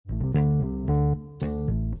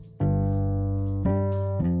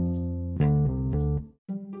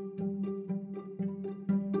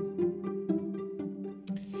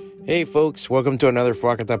Hey folks, welcome to another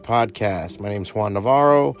Fuacata podcast. My name's Juan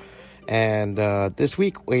Navarro, and this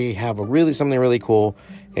week we have something really cool.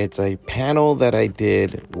 It's a panel that I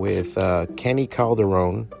did with Kenny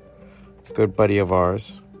Calderon, good buddy of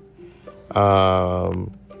ours.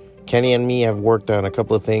 Kenny and me have worked on a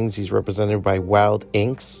couple of things. He's represented by Wild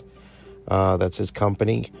Inks. That's his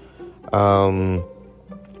company. We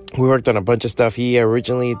worked on a bunch of stuff. He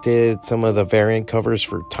originally did some of the variant covers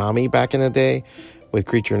for Tommy back in the day with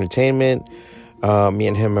Creature Entertainment. Me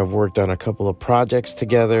and him have worked on a couple of projects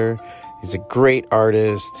together. He's a great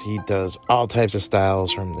artist. He does all types of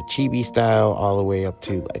styles, from the chibi style all the way up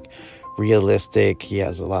to like realistic. He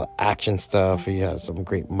has a lot of action stuff. He has some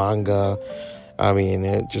great manga. I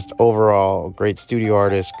mean, just overall great studio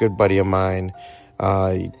artist, good buddy of mine.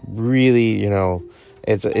 Really,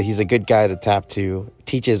 he's a good guy to tap to.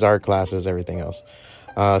 Teaches art classes, everything else.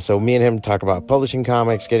 So me and him talk about publishing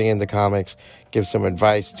comics, getting into comics, give some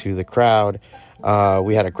advice to the crowd.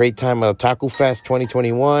 We had a great time at OTAKUFEST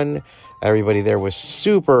 2021. Everybody there was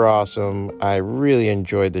super awesome. I really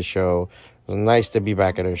enjoyed the show. It was nice to be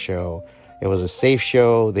back at our show. It was a safe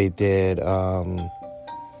show. They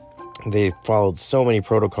followed so many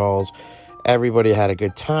protocols. Everybody had a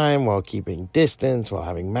good time while keeping distance, while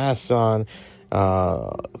having masks on.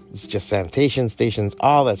 It's just sanitation stations,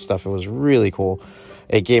 all that stuff. It was really cool.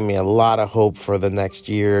 It gave me a lot of hope for the next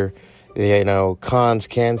year. Cons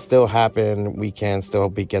can still happen. We can still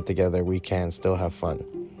get together. We can still have fun.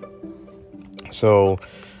 So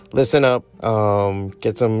listen up,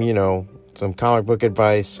 get some comic book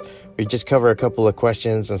advice. We just cover a couple of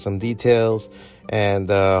questions and some details, and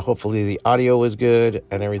hopefully the audio was good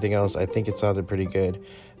and everything else. I think it sounded pretty good,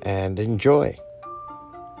 and enjoy.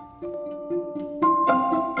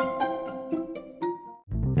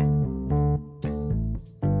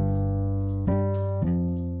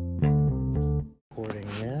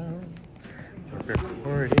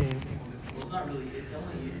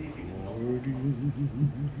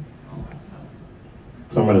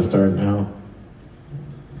 So I'm going to start now.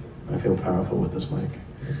 I feel powerful with this mic.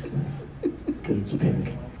 It's nice. Because it's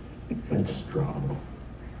pink. And it's strong.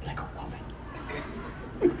 Like a woman.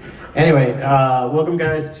 Anyway, welcome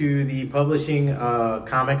guys to the publishing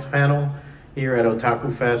comics panel here at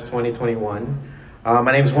OTAKUFEST 2021.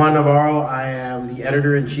 My name is Juan Navarro. I am the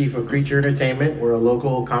editor-in-chief of Creature Entertainment. We're a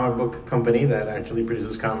local comic book company that actually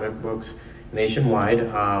produces comic books nationwide.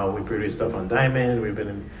 We produce stuff on Diamond. We've been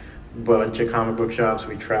in a bunch of comic book shops.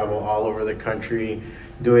 We travel all over the country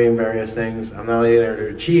doing various things. I'm not only the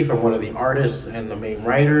editor-in-chief, I'm one of the artists and the main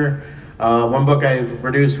writer. One book I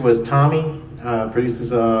produced was Tommy. Produced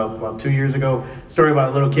this about 2 years ago. Story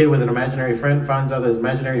about a little kid with an imaginary friend, finds out that his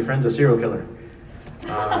imaginary friend's a serial killer.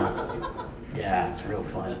 Yeah, it's real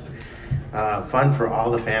fun. Fun for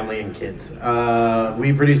all the family and kids.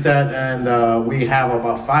 We produced that, and we have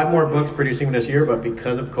about 5 more books producing this year, but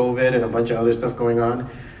because of COVID and a bunch of other stuff going on,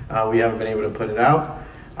 we haven't been able to put it out.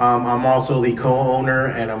 I'm also the co-owner,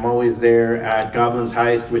 and I'm always there at Goblin's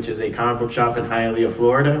Heist, which is a comic book shop in Hialeah,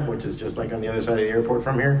 Florida, which is just like on the other side of the airport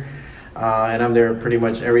from here. And I'm there pretty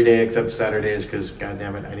much every day except Saturdays, because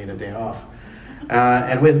goddammit, I need a day off.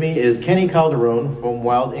 And with me is Kenny Calderon from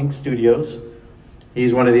Wild Ink Studios.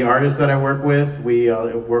 He's one of the artists that I work with. We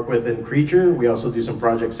work with in Creature. We also do some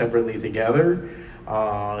projects separately together.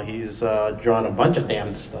 He's drawn a bunch of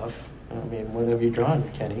damn stuff. I mean, what have you drawn,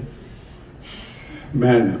 Kenny?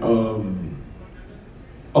 Man,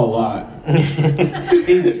 a lot.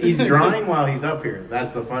 he's drawing while he's up here.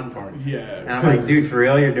 That's the fun part. Yeah. And I'm like, dude, for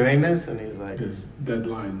real, you're doing this? And he's like, his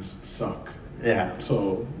deadlines suck. Yeah.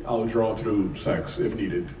 So I'll draw through sex if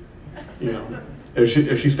needed.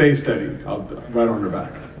 If she stays steady, I'll right on her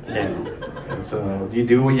back. Yeah. And so you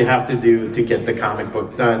do what you have to do to get the comic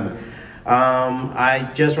book done. I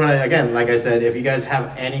just want to, again, like I said, if you guys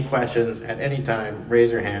have any questions at any time,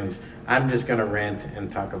 raise your hands. I'm just going to rant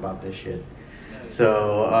and talk about this shit.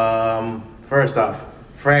 So, first off,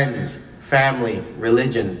 friends, family,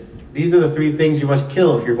 religion. These are the 3 things you must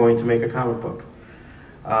kill if you're going to make a comic book.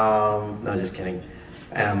 No, just kidding.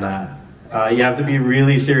 And I'm not. You have to be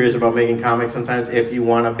really serious about making comics sometimes if you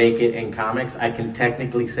want to make it in comics. I can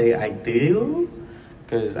technically say I do,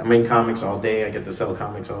 because I'm in comics all day. I get to sell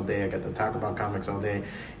comics all day. I get to talk about comics all day.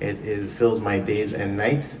 It fills my days and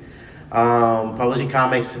nights. Publishing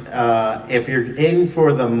comics, if you're in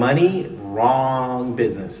for the money, wrong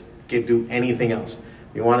business. You can do anything else.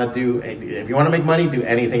 If you want to make money, do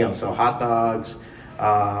anything else. So hot dogs,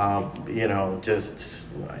 just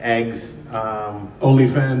eggs.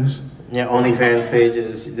 OnlyFans. Yeah, OnlyFans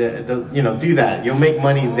pages. Do that. You'll make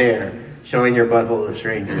money there, showing your butthole to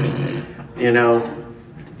strangers.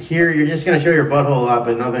 here you're just gonna show your butthole a lot,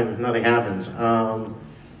 but nothing happens.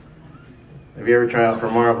 If you ever try out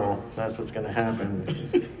for Marvel, that's what's gonna happen.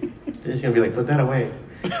 They're just gonna be like, put that away.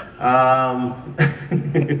 We gotta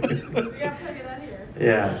plug it out here.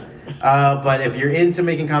 Yeah. But if you're into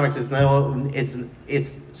making comics, it's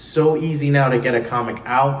so easy now to get a comic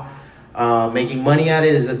out. Making money at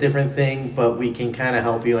it is a different thing, but we can kind of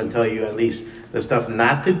help you and tell you at least the stuff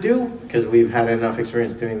not to do, because we've had enough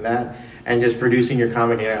experience doing that, and just producing your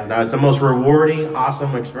comic out. Now, it's the most rewarding,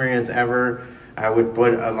 awesome experience ever. I would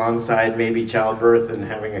put alongside maybe childbirth and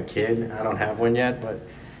having a kid. I don't have one yet, but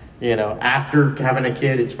you know, after having a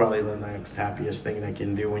kid, it's probably the next happiest thing I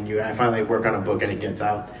can do when I finally work on a book and it gets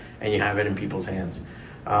out and you have it in people's hands.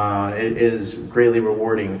 It is greatly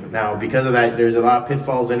rewarding. Now, because of that, there's a lot of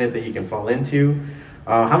pitfalls in it that you can fall into.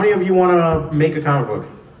 How many of you want to make a comic book?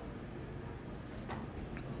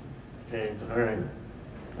 Okay, all right.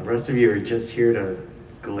 The rest of you are just here to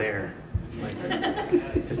glare, like,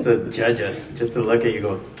 just to judge us, just to look at you,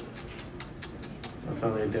 go. That's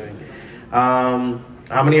all they're doing.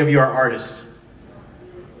 How many of you are artists?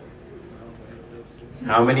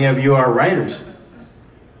 How many of you are writers?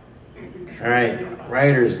 All right,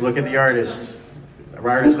 writers, look at the artists. The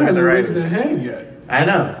writers, look at the writers. Their hand yet. I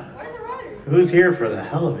know. Where are the writers? Who's here for the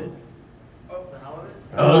hell of it? Oh, for the hell of it?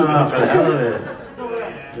 Oh, for the hell of it.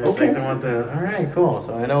 Just like they want the. All right, cool.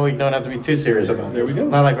 So I know we don't have to be too serious about this. There we go.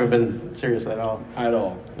 Not like we've been serious at all. At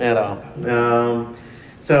all. At all.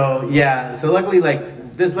 So yeah. So luckily,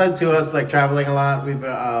 like this led to us like traveling a lot. We've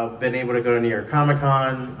been able to go to New York Comic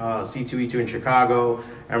Con, C2E2 in Chicago,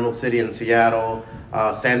 Emerald City in Seattle,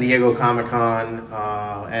 San Diego Comic Con,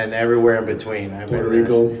 and everywhere in between. Puerto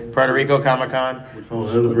Rico. Puerto Rico Comic Con. Oh,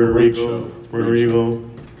 Puerto Rico. Puerto Rico.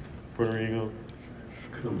 Puerto Rico.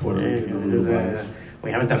 I'm Puerto Rican. We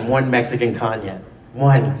haven't done one Mexican con yet.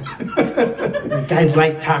 One. You guys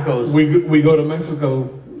like tacos. We go to Mexico.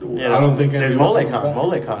 Yeah, I don't think there's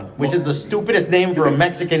MoleCon, which is the stupidest name for a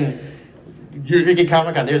Mexican freaking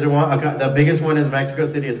Comic Con. There's the biggest one is Mexico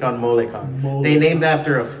City. It's called MoleCon. They named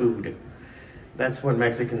after a food. That's what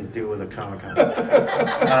Mexicans do with a Comic Con.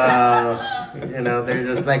 You know, they're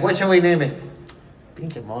just like, what shall we name it?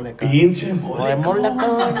 Pinche MoleCon. Pinche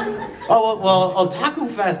MoleCon. Oh, well,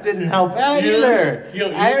 OTAKUFEST didn't help out either.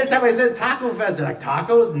 Every time I said TacoFest, they're like,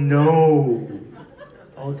 tacos? No.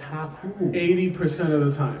 Otaku. 80% of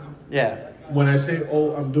the time. Yeah. When I say,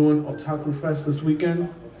 oh, I'm doing OTAKUFEST this weekend,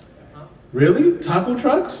 really? Taco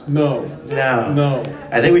trucks? No.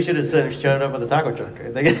 I think we should have showed up with a taco truck. I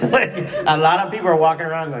think, like, a lot of people are walking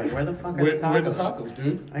around going, where the fuck are the tacos? Where the tacos,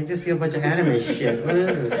 dude? I just see a bunch of anime shit. What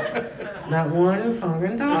is this? Not one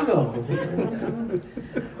fucking taco.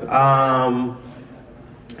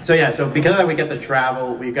 So because of that, we get to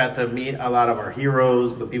travel. We got to meet a lot of our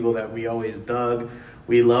heroes, the people that we always dug.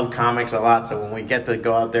 We love comics a lot, so when we get to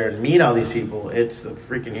go out there and meet all these people, it's a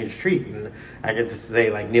freaking huge treat. And I get to say,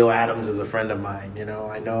 like, Neil Adams is a friend of mine. You know,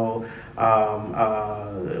 I know,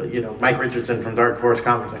 Mike Richardson from Dark Horse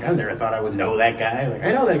Comics. Like, I never thought I would know that guy. Like,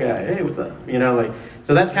 I know that guy. Hey, what's up? You know, like,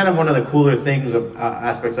 so that's kind of one of the cooler things,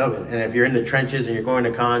 aspects of it. And if you're in the trenches and you're going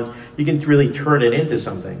to cons, you can really turn it into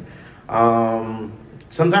something.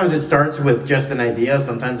 Sometimes it starts with just an idea.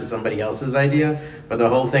 Sometimes it's somebody else's idea. But the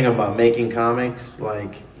whole thing about making comics,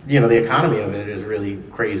 like, you know, the economy of it is really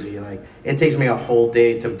crazy. Like, it takes me a whole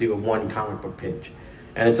day to do one comic book pitch.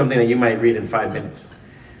 And it's something that you might read in 5 minutes.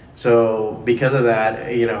 So because of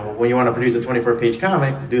that, you know, when you want to produce a 24-page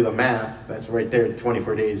comic, do the math. That's right there,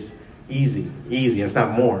 24 days. Easy, if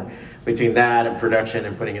not more, between that and production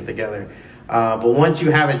and putting it together. But once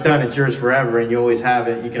you have it done, it's yours forever, and you always have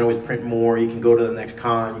it. You can always print more. You can go to the next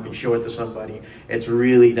con. You can show it to somebody. It's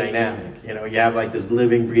really dynamic. You know, you have like this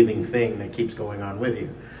living, breathing thing that keeps going on with you.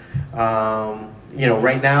 You know,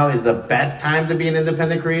 right now is the best time to be an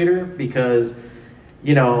independent creator because,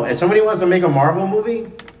 you know, if somebody wants to make a Marvel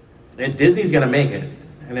movie, Disney's going to make it.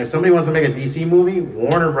 And if somebody wants to make a DC movie,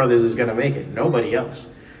 Warner Brothers is going to make it. Nobody else.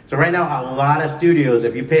 So right now, a lot of studios,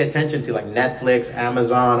 if you pay attention to like Netflix,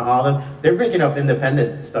 Amazon, all of them, they're picking up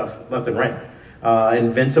independent stuff left and right.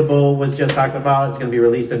 Invincible was just talked about. It's going to be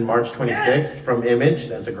released in March 26th from Image.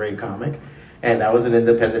 That's a great comic. And that was an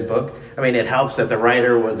independent book. I mean, it helps that the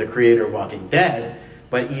writer was the creator of Walking Dead,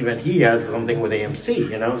 but even he has something with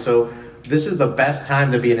AMC, you know? So this is the best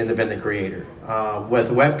time to be an independent creator. With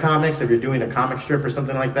webcomics, if you're doing a comic strip or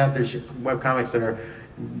something like that, there's webcomics that are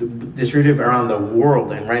distributed around the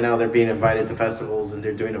world, and right now they're being invited to festivals and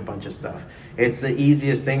they're doing a bunch of stuff. It's the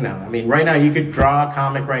easiest thing now. I mean, right now you could draw a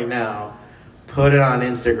comic right now, put it on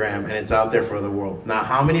Instagram, and it's out there for the world. Now,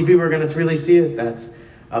 how many people are going to really see it? That's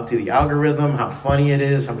up to the algorithm, how funny it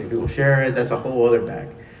is, how many people share it. That's a whole other bag.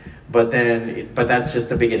 But that's just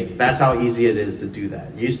the beginning. That's how easy it is to do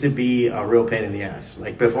that. It used to be a real pain in the ass.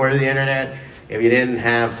 Like before the internet, if you didn't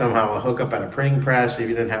have somehow a hookup at a printing press, if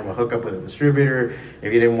you didn't have a hookup with a distributor,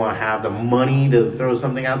 if you didn't want to have the money to throw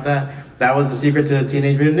something out that was the secret to the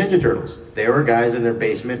Teenage Mutant Ninja Turtles. They were guys in their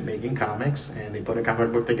basement making comics, and they put a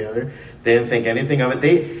comic book together. They didn't think anything of it.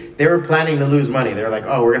 They were planning to lose money. They were like,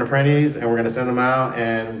 oh, we're going to print these, and we're going to send them out,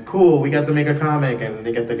 and cool, we got to make a comic, and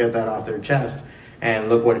they get to get that off their chest. And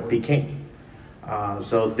look what it became.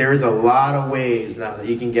 So there's a lot of ways now that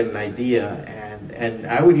you can get an idea, and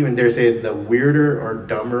I would even dare say the weirder or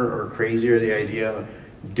dumber or crazier the idea,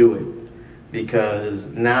 do it. Because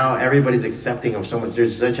now everybody's accepting of so much.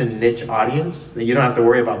 There's such a niche audience that you don't have to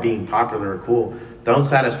worry about being popular or cool. Don't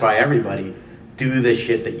satisfy everybody. Do the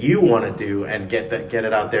shit that you want to do and get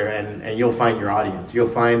it out there, and you'll find your audience. You'll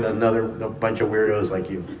find a bunch of weirdos like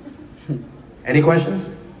you. Any questions?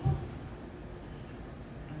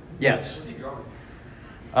 Yes.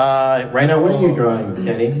 Right now, what are you drawing,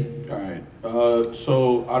 Kenny? All right.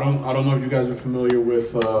 So I don't know if you guys are familiar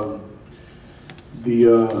with the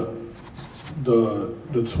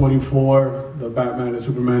 24, the Batman and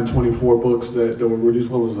Superman 24 books that were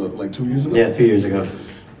released. What was it, like 2 years ago? Yeah, 2 years ago.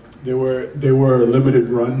 They were a limited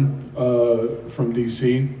run from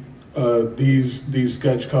DC. These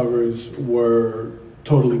sketch covers were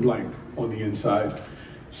totally blank on the inside.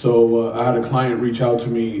 So I had a client reach out to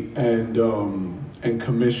me and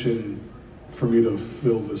commission for me to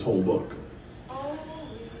fill this whole book.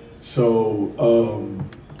 So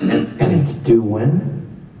and it's due when?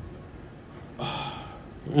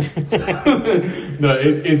 No,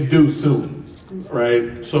 it's due soon,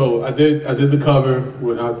 right? So I did the cover,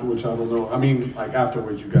 which I don't know. I mean, like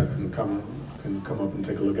afterwards, you guys can come up and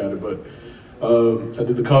take a look at it. But I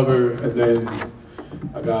did the cover, and then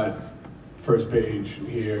I got first page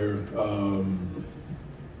here.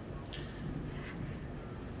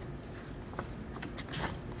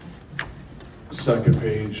 Second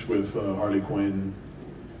page with Harley Quinn.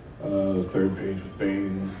 Third page with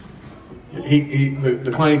Bane.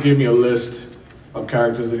 The client gave me a list of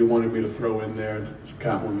characters that he wanted me to throw in there.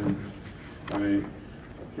 Catwoman, right?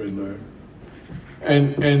 Riddler.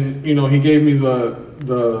 And you know, he gave me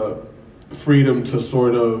the freedom to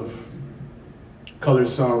sort of color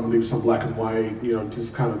some, leave some black and white, you know,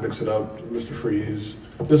 just kind of mix it up. Mr. Freeze.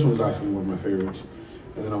 This one's actually one of my favorites.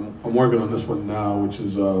 And then I'm working on this one now, which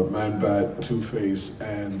is Man-Bat, Two-Face,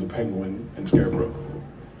 and the Penguin and Scarecrow.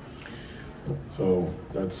 So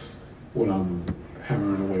that's what I'm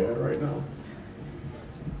hammering away at right now.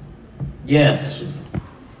 Yes. With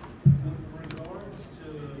regards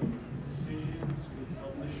to decisions with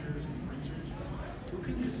publishers and printers, who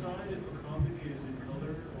can decide if a comic is in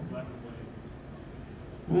color or black and white?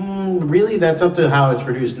 Really, that's up to how it's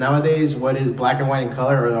produced. Nowadays, what is black and white and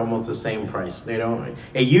color are almost the same price.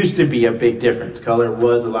 It used to be a big difference. Color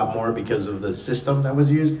was a lot more because of the system that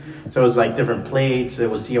was used. So it was like different plates. It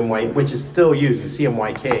was CMYK, which is still used, is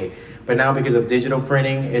CMYK. But now because of digital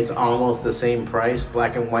printing, it's almost the same price.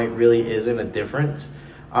 Black and white really isn't a difference.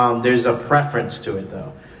 There's a preference to it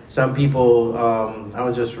though. Some people, I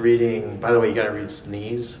was just reading, by the way, you gotta read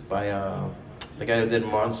Sneeze by the guy who did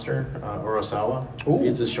Monster, Urasawa. Ooh.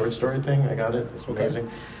 It's a short story thing. I got it. It's amazing.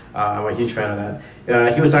 I'm a huge fan of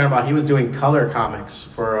that. He was talking about he was doing color comics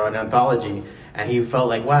for an anthology, and he felt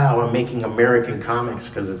like, wow, I'm making American comics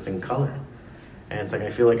because it's in color. And it's like, I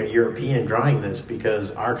feel like a European drawing this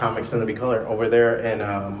because our comics tend to be color over there. And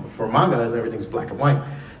for manga, everything's black and white.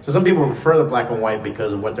 So some people prefer the black and white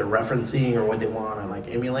because of what they're referencing or what they want to like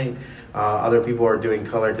emulate. Other people are doing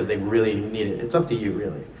color because they really need it. It's up to you,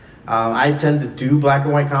 really. I tend to do black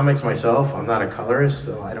and white comics myself. I'm not a colorist,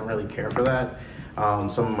 so I don't really care for that.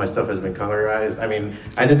 Some of my stuff has been colorized. I mean,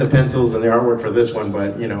 I did the pencils and the artwork for this one,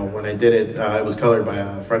 but you know, when I did it, it was colored by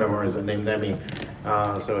a friend of ours named Demi.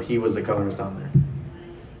 So he was the colorist on there.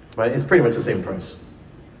 But it's pretty much the same price.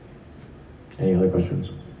 Any other questions?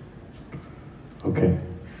 Okay.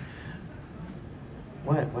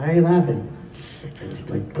 What? Why are you laughing? I just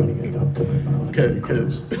like putting it up to my mouth.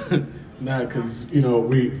 Because you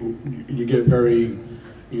know, you get very,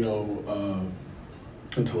 you know,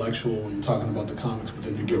 intellectual when you're talking about the comics, but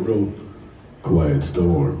then you get real quiet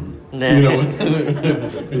storm. Nah. You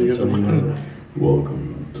know,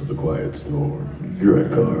 welcome to the quiet storm.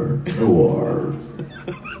 Drakkar Noir.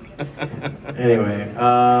 Anyway,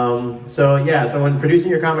 so when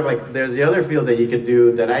producing your comic, like there's the other field that you could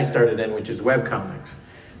do that I started in, which is web comics.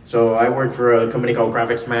 So I worked for a company called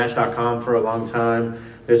GraphicSmash.com for a long time.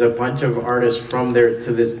 There's a bunch of artists from there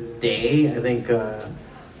to this day. I think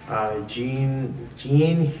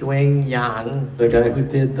Gene Huang Yang, the guy who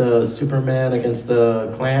did the Superman against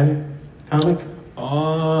the Klan comic.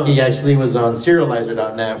 He actually was on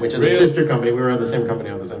Serializer.net, which is a sister company. We were on the same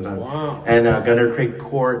company at the same time. Wow. And Gunnar Craig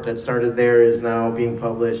Court that started there is now being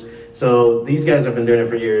published. So these guys have been doing it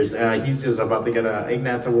for years. He's just about to get an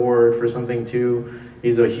Ignatz Award for something too.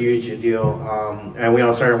 He's a huge deal. And we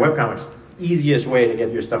all started webcomics. Easiest way to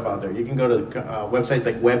get your stuff out there. You can go to websites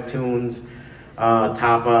like Webtoons,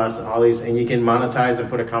 Tapas, all these, and you can monetize and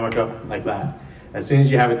put a comic up like that. As soon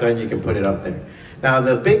as you have it done, you can put it up there. Now,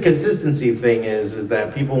 the big consistency thing is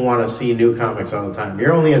that people want to see new comics all the time.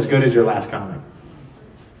 You're only as good as your last comic.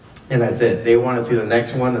 And that's it. They want to see the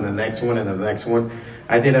next one and the next one and the next one.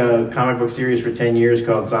 I did a comic book series for 10 years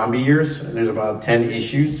called Zombie Years. And there's about 10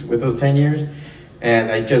 issues with those 10 years.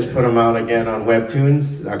 And I just put them out again on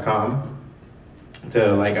webtoons.com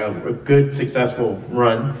to like a good, successful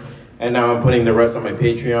run. And now I'm putting the rest on my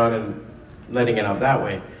Patreon and letting it out that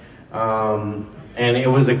way. And it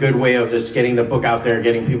was a good way of just getting the book out there,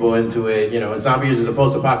 getting people into it. You know, Zombie Years is a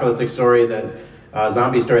post-apocalyptic story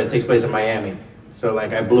zombie story that takes place in Miami. So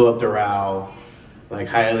like I blew up the Doral, like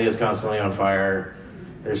Hialeah is constantly on fire.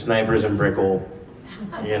 There's snipers in Brickell,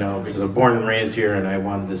 you know, because I'm born and raised here and I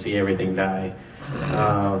wanted to see everything die.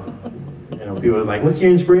 You know, people are like, what's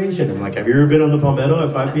your inspiration? I'm like, have you ever been on the Palmetto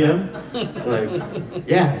at 5 p.m.? Like,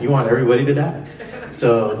 yeah, you want everybody to die.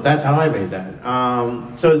 So that's how I made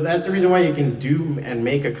that. So that's the reason why you can do and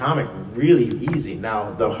make a comic really easy.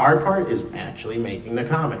 Now, the hard part is actually making the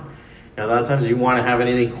comic. And a lot of times you want to have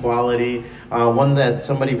anything quality. One that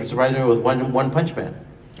somebody surprised me with One Punch Man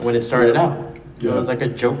when it started out. Yeah. It was like a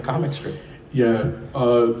joke comic strip. Yeah,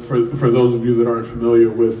 for those of you that aren't familiar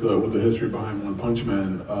with the history behind One Punch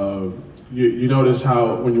Man, you notice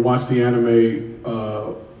how when you watch the anime,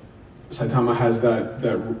 Saitama has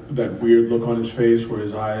that weird look on his face where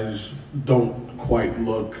his eyes don't quite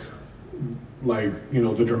look like, you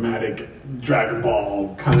know, the dramatic Dragon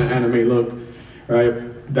Ball kind of anime look,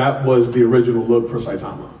 right? That was the original look for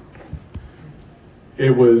Saitama.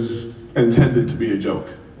 It was intended to be a joke,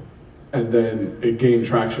 and then it gained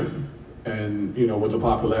traction. And, you know, with the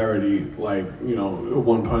popularity, like, you know,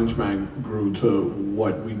 One Punch Man grew to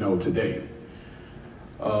what we know today.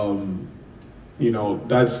 You know,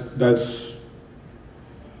 that's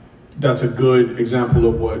a good example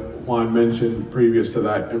of what Juan mentioned previous to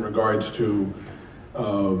that in regards to,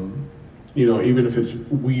 you know, even if it's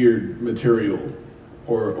weird material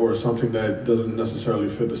or something that doesn't necessarily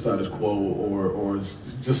fit the status quo or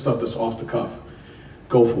just stuff that's off the cuff,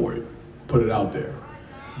 go for it, put it out there.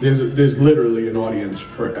 There's literally an audience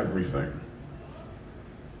for everything.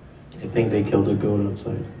 I think they killed a goat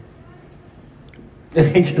outside.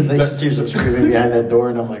 Because I just hear some screaming behind that door,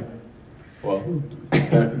 and I'm like, well,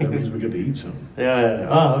 that means we get to eat some. Yeah.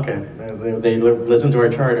 Oh, okay. They listen to our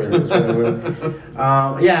charter.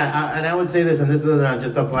 Yeah, and I would say this, and this doesn't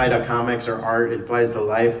just apply to comics or art. It applies to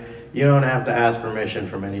life. You don't have to ask permission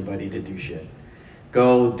from anybody to do shit.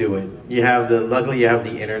 Go do it. Luckily you have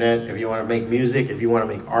the internet. If you want to make music, if you want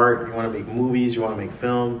to make art, if you want to make movies, you want to make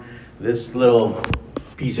film, this little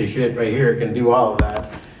piece of shit right here can do all of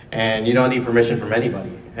that. And you don't need permission from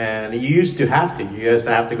anybody. And you used to have to. You used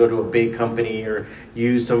to have to go to a big company or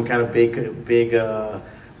use some kind of big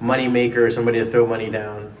money maker or somebody to throw money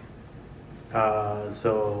down.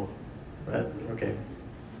 Okay.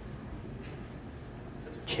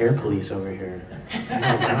 Chair police over here. Oh,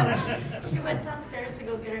 God. She went downstairs to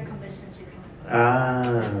go get her commission. She's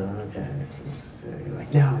coming. Okay. So you're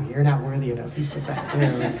like, no, you're not worthy enough. You sit back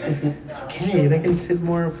there. It's okay. They can sit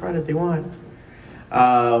more in front if they want.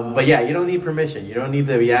 But yeah, you don't need permission. You don't need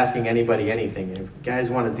to be asking anybody anything. If you guys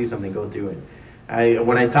want to do something, go do it.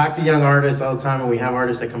 When I talk to young artists all the time, and we have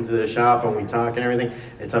artists that come to the shop and we talk and everything,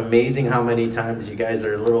 it's amazing how many times you guys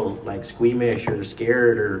are a little like squeamish or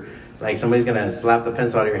scared or like somebody's gonna slap the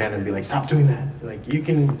pencil out of your hand and be like, stop doing that. Like, you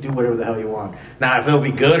can do whatever the hell you want. Now, if it'll be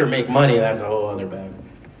good or make money, that's a whole other bag.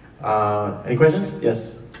 Any questions?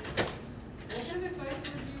 Yes? What kind of advice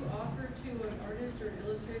would you offer to an artist or an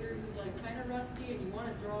illustrator who's like kind of rusty and you want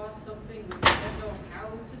to draw something but you don't know how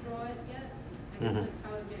to draw it yet? I guess like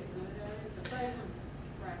how to get good at it, aside from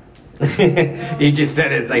practice. You just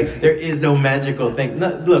said it. It's like, there is no magical thing. No,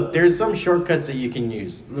 look, there's some shortcuts that you can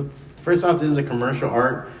use. Look, first off, this is a commercial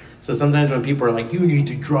art. So sometimes when people are like, you need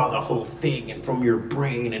to draw the whole thing and from your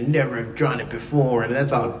brain and never have drawn it before, and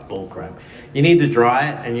that's all bull crap. You need to draw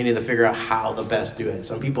it and you need to figure out how to best do it.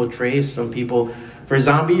 Some people trace, some people, for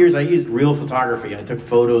Zombie Years, I used real photography. I took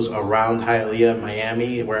photos around Hialeah,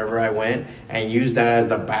 Miami, wherever I went, and used that as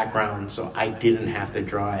the background so I didn't have to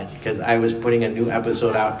draw it because I was putting a new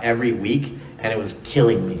episode out every week and it was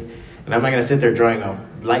killing me. And I'm not gonna sit there drawing a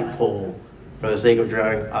light pole for the sake of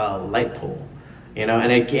drawing a light pole, you know.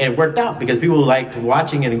 And it worked out because people liked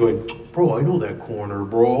watching it and going, bro, I know that corner,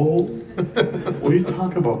 bro. What are you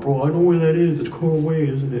talking about, bro? I know where that is. It's Coral Way,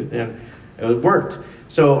 isn't it? And it worked.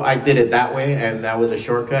 So I did it that way, and that was a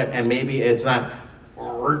shortcut. And maybe it's not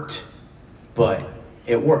worked, but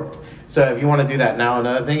it worked. So if you want to do that now,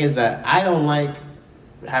 another thing is that I don't like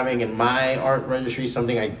having in my art registry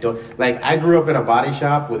something I don't like. I grew up in a body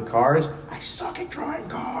shop with cars. I suck at drawing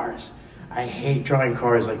cars. I hate drawing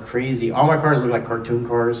cars like crazy. All my cars look like cartoon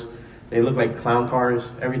cars. They look like clown cars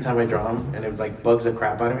every time I draw them, and it like bugs the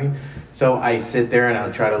crap out of me. So I sit there and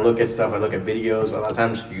I'll try to look at stuff. I look at videos a lot of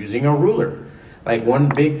times using a ruler. Like one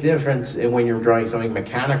big difference in when you're drawing something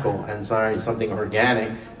mechanical and something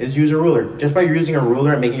organic is use a ruler. Just by using a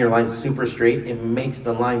ruler and making your lines super straight, it makes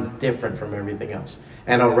the lines different from everything else.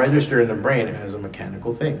 And it'll register in the brain as a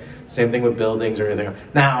mechanical thing. Same thing with buildings or anything else.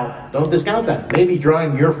 Now, don't discount that. Maybe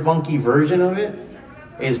drawing your funky version of it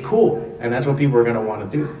is cool, and that's what people are going to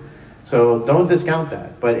want to do. So don't discount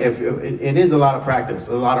that. But if it is a lot of practice,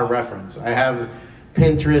 a lot of reference. I have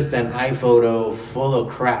Pinterest and iPhoto full of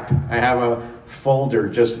crap. I have a folder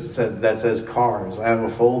that says cars. I have a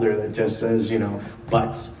folder that just says, you know,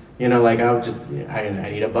 butts. You know, like I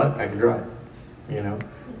need a butt, I can draw it. You know,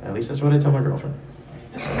 at least that's what I tell my girlfriend.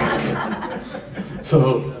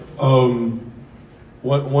 So,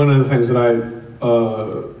 one of the things that I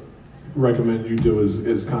recommend you do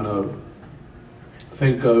is kind of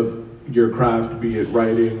think of your craft, be it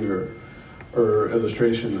writing or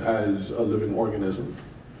illustration, as a living organism,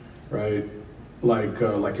 right? Like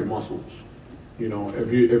your muscles. You know,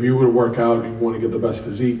 if you were to work out and you want to get the best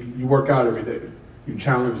physique, you work out every day. You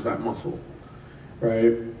challenge that muscle,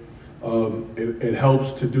 right? It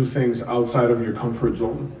helps to do things outside of your comfort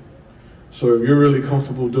zone. So if you're really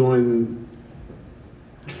comfortable doing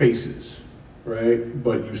faces, right,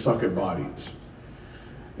 but you suck at bodies,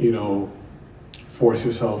 you know, force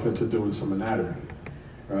yourself into doing some anatomy,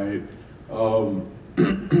 right? No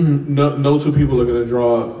two people are going to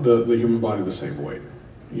draw the human body the same way,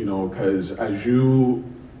 you know, because as you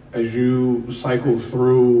cycle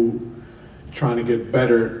through trying to get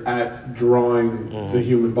better at drawing the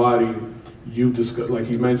human body, like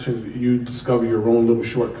he mentioned, you discover your own little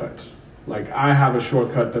shortcuts. Like I have a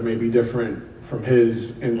shortcut that may be different from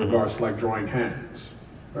his in regards to like drawing hands,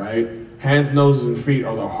 right? Hands, noses, and feet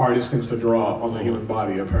are the hardest things to draw on the human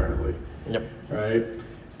body, apparently. Yep. Right?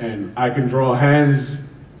 And I can draw hands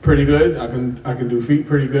pretty good. I can do feet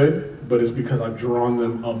pretty good, but it's because I've drawn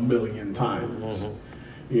them a million times.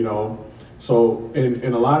 You know? So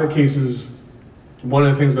in a lot of cases, one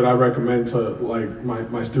of the things that I recommend to like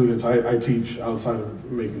my students, I teach outside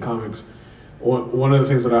of making comics. One of the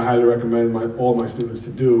things that I highly recommend all my students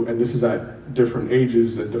to do, and this is at different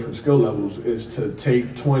ages and different skill levels, is to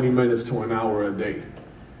take 20 minutes to an hour a day,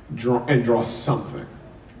 draw something.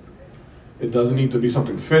 It doesn't need to be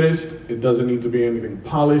something finished. It doesn't need to be anything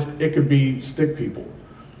polished. It could be stick people,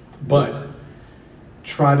 but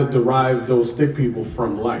try to derive those stick people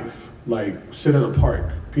from life. Like sit in a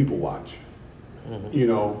park, people watch. You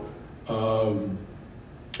know,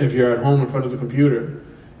 if you're at home in front of the computer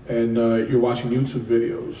and you're watching YouTube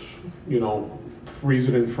videos, you know, freeze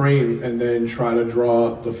it in frame and then try to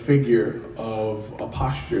draw the figure of a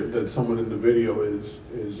posture that someone in the video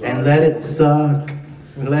is and let it suck.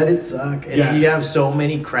 Let it suck. Yeah. You have so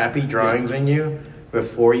many crappy drawings in you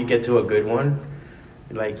before you get to a good one.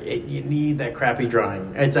 Like you need that crappy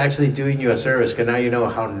drawing. It's actually doing you a service because now you know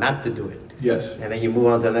how not to do it. Yes. And then you move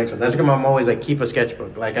on to the next one. That's why I'm always like, keep a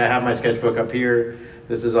sketchbook. Like I have my sketchbook up here.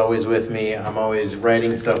 This is always with me. I'm always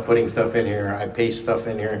writing stuff, putting stuff in here. I paste stuff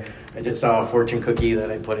in here. I just saw a fortune cookie that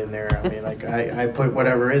I put in there. I mean, like I put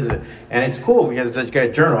whatever is it. And it's cool because it's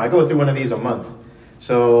a journal. I go through one of these a month.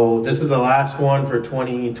 So this is the last one for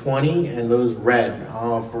 2020, and those red.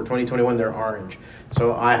 For 2021, they're orange.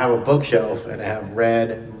 So I have a bookshelf, and I have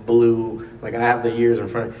red, blue, like I have the years in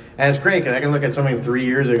front of me. And it's great, because I can look at something 3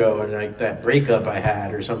 years ago, and like that breakup I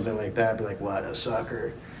had or something like that, be like, what a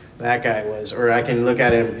sucker that guy was. Or I can look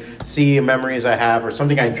at him, see memories I have, or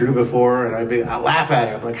something I drew before, and I'll laugh at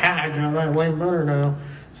it. I'm like, I draw that way better now.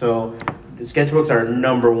 So sketchbooks are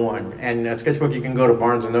number one. And a sketchbook, you can go to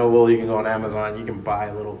Barnes & Noble, you can go on Amazon, you can buy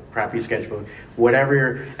a little crappy sketchbook.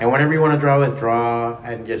 Whatever whenever you want to draw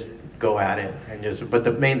and just go at it. But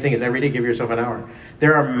the main thing is every day give yourself an hour.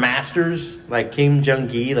 There are masters like Kim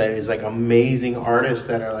Jung-gi that is like amazing artists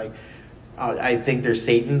that are like, I think they're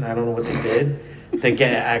Satan. I don't know what they did to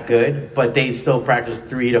get at good, but they still practice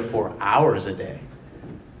 3 to 4 hours a day.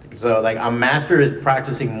 So like a master is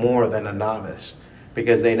practicing more than a novice.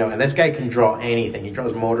 because they know. And this guy can draw anything. He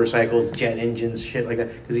draws motorcycles, jet engines, shit like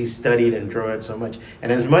that, because he's studied and drawn it so much.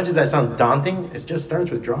 And as much as that sounds daunting, it just starts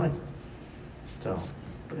with drawing. So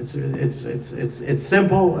it's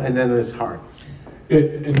simple, and then it's hard.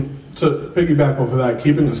 And to piggyback off of that,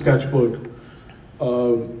 keeping a sketchbook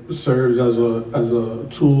serves as a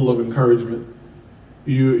tool of encouragement.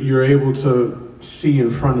 You're able to see in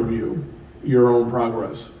front of you your own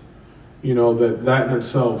progress. You know, that in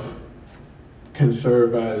itself can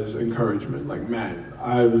serve as encouragement. Like, man,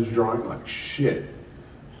 I was drawing like shit,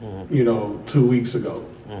 you know, 2 weeks ago.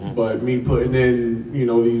 But me putting in, you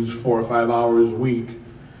know, these 4 or 5 hours a week,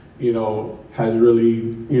 you know, has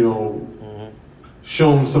really, you know,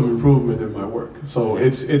 shown some improvement in my work. So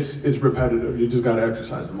it's repetitive. You just got to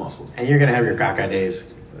exercise the muscle. And you're gonna have your caca days.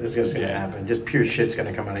 It's just gonna happen. Just pure shit's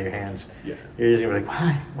gonna come out of your hands. Yeah. You're just gonna be like,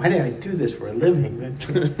 why? Why did I do this for a living?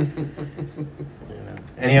 You know.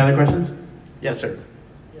 Any other questions? Yes, sir.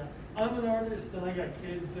 Yeah, I'm an artist and I got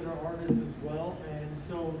kids that are artists as well, and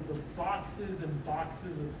so the boxes and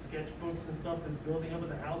boxes of sketchbooks and stuff that's building up at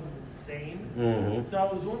the house is insane. So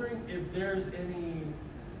I was wondering if there's any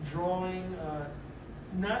drawing,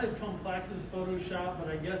 not as complex as Photoshop, but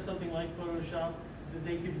I guess something like Photoshop that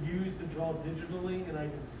they could use to draw digitally, and I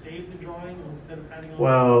can save the drawings instead of having all.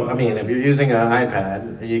 Well, I mean, if you're using an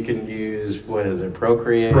iPad, you can use, what is it,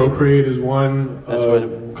 Procreate? Procreate is one. That's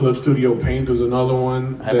what Clip Studio Paint is another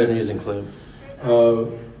one. I've been using Clip.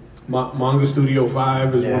 Manga Studio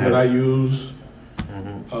 5 is one that I use.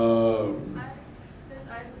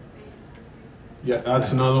 Yeah,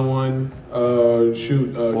 that's another one.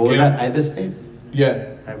 What was that? Ibis Paint?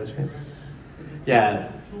 Yeah. Ibis Paint? Yeah.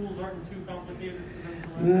 The tools aren't too complicated for them to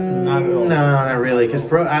Not at all. No, not really. Because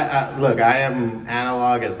look, I am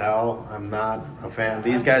analog as hell. I'm not a fan.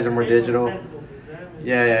 These guys are more digital.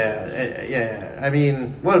 Yeah. I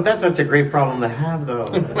mean, well, that's such a great problem to have, though.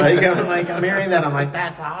 I'm hearing that. I'm like,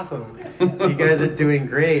 that's awesome. You guys are doing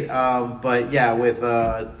great. But yeah, with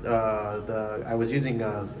I was using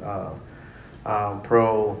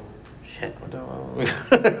Pro. Shit, what do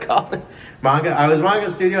I call it? Manga. I was Manga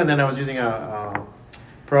Studio, and then I was using a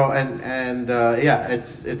Pro, and yeah,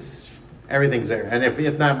 it's everything's there, and if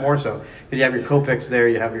not more so, because you have your Copics there,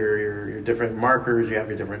 you have your different markers, you have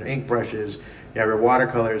your different ink brushes, you have your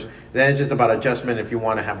watercolors. Then it's just about adjustment if you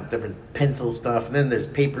want to have different pencil stuff. And then there's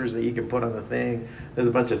papers that you can put on the thing. There's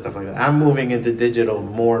a bunch of stuff like that. I'm moving into digital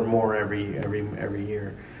more and more every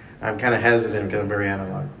year. I'm kind of hesitant because I'm very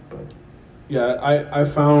analog, but. Yeah, I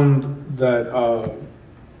found that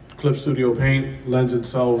Clip Studio Paint lends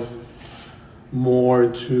itself more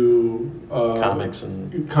to comics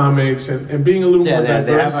and being a little more diverse.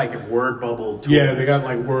 They have like word bubble tools. Yeah, they got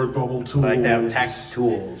like word bubble tools. Like they have text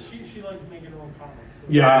tools. She likes making her own comics. So.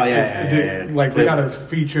 Yeah, like they got a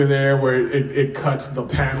feature there where it cuts the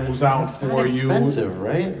panels out it's for not you. Expensive,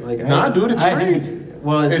 right? Like dude, it's free.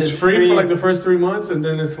 Well, it's free for like the first 3 months, and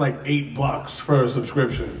then it's like $8 for a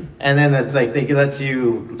subscription. And then it's like they let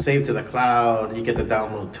you save to the cloud. You get to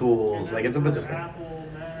download tools. Like it's a bunch of stuff. Apple,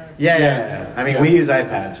 Mac. Yeah. I mean, we use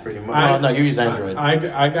iPads pretty much. Oh no, you use Android.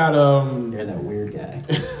 I got You're that weird guy.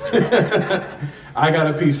 I got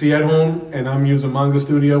a PC at home, and I'm using Manga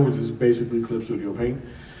Studio, which is basically Clip Studio Paint.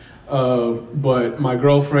 But my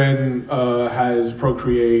girlfriend has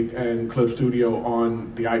Procreate and Clip Studio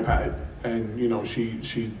on the iPad, and you know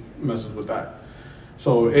she messes with that.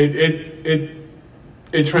 So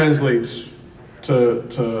it translates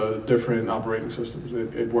to different operating systems.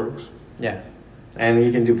 It works. Yeah. And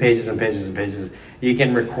you can do pages and pages and pages. You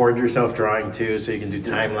can record yourself drawing too, so you can do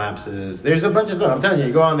time lapses. There's a bunch of stuff. I'm telling you,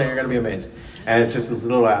 you go on there, you're gonna be amazed. And it's just this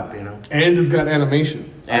little app, you know. And it's got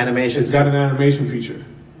animation. Animation. It's got an animation feature.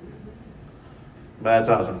 But that's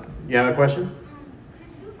awesome. You have a question?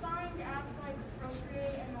 Could you find apps like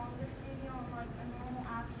Procreate and Manga Studio on like a normal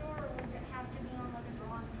app store, or would it have to be on like a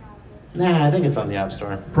drawing tablet? Nah, I think it's on the App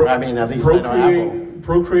Store. I mean, at least I know Apple.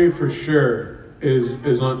 Procreate for sure is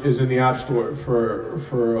in the App Store for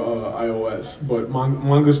iOS, but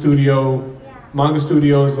Manga Studio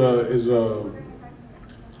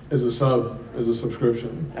is a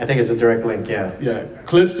subscription. I think it's a direct link. Yeah. Yeah,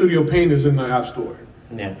 Clip Studio Paint is in the App Store.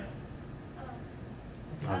 Yeah.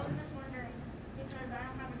 I was just wondering, because I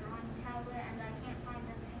don't have a drawing tablet and I can't find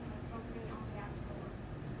anything like Procreate on the App Store.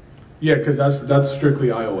 Yeah, because that's strictly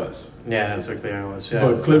iOS. Yeah, that's strictly iOS. Yeah.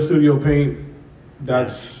 But Clip Studio Paint,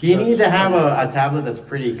 you need to have a tablet that's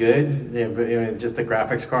pretty good. Yeah, but, you know, just the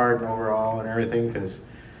graphics card overall and everything, because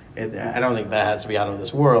I don't think that has to be out of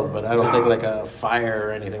this world. But I don't think like a Fire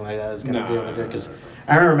or anything like that is going to be able to do it. Because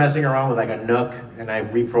I remember messing around with like a Nook and I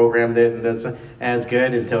reprogrammed it and it's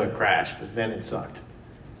good until it crashed. Then it sucked.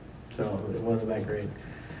 So it wasn't that great.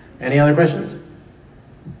 Any other questions?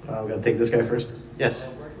 We're going to take this guy first. Yes?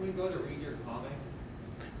 Where can we go to read your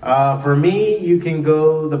comics? For me, you can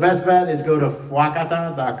go, the best bet is go to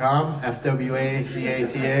fwacata.com,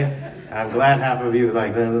 F-W-A-C-A-T-A. I'm glad half of you,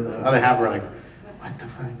 like, the other half were like, what the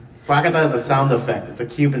fuck? Fwacata is a sound effect. It's a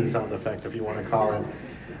Cuban sound effect, if you want to call it.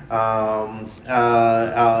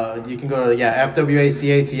 You can go to,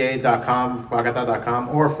 fwacata.com, fwacata.com,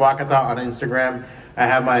 or fwacata on Instagram. I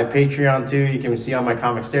have my Patreon too. You can see all my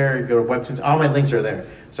comics there. You go to Webtoons. All my links are there.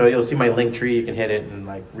 So you'll see my link tree. You can hit it and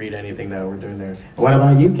like read anything that we're doing there. What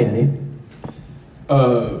about you, Kenny?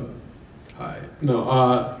 Hi. No,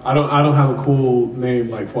 I don't have a cool name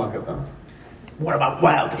like Fwacata. What about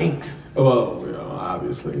Wild Inks? Well,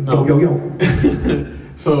 obviously. No. Yo.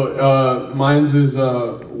 So mine's is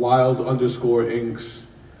wild_inks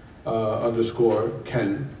 _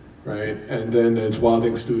 Ken, right? And then it's Wild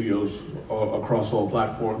Ink Studios across all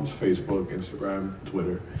platforms: Facebook, Instagram,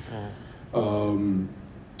 Twitter.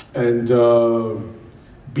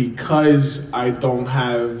 Because I don't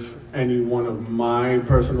have any one of my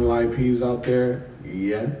personal IPs out there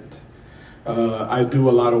yet, I do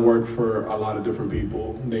a lot of work for a lot of different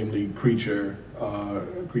people, namely Creature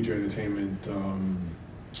Entertainment,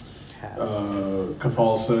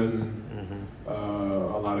 Cathalson,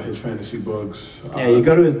 a lot of his fantasy books. Yeah, you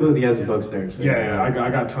go to his booth, he has the books there. So I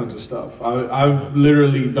got tons of stuff. I've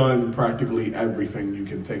literally done practically everything you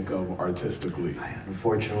can think of artistically. I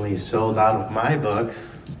unfortunately sold out of my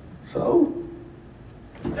books. So?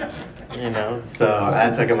 So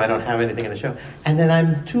that's like I don't have anything in the show. And then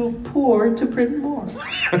I'm too poor to print more.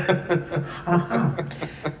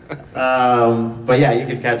 But yeah, you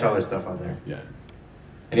can catch all their stuff on there. Yeah.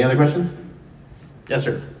 Any other questions? Yes,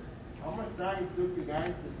 sir. How much time it took you guys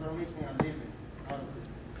to start making a living out of this?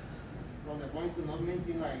 From the point to not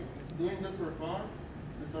making, like, doing this for fun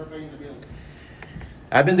to start paying the bills?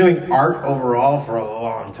 I've been doing art overall for a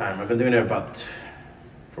long time. I've been doing it about,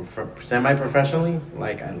 for semi-professionally,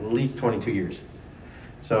 like at least 22 years.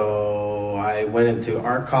 So I went into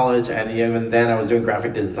art college, and even then I was doing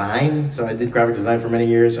graphic design. So I did graphic design for many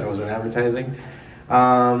years. I was in advertising.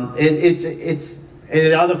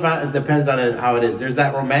 It all depends on how it is. There's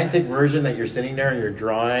that romantic version that you're sitting there and you're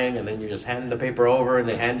drawing, and then you just hand the paper over and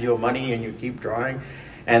they hand you money and you keep drawing.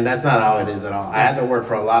 And that's not how it is at all. I had to work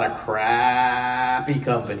for a lot of crappy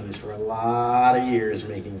companies for a lot of years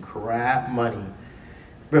making crap money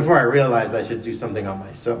before I realized I should do something on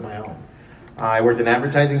my own. I worked in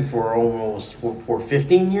advertising for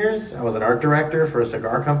 15 years. I was an art director for a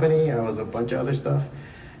cigar company. I was a bunch of other stuff.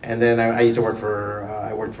 And then I used to work for,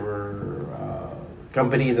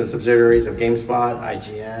 companies and subsidiaries of GameSpot,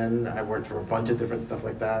 IGN. I worked for a bunch of different stuff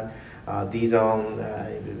like that. D-Zone,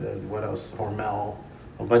 what else? Hormel,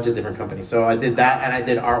 a bunch of different companies. So I did that, and I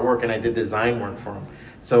did artwork, and I did design work for them.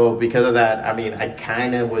 So because of that, I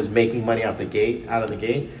kind of was making money out of the gate.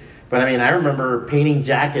 But I remember painting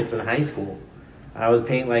jackets in high school. I was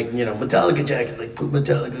painting Metallica jackets, like put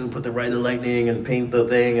Metallica, put the Ride the Lightning, and paint the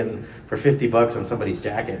thing, and for $50 on somebody's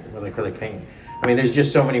jacket with acrylic paint. There's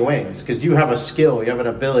just so many ways, because you have a skill, you have an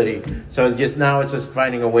ability. So now it's just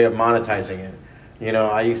finding a way of monetizing it.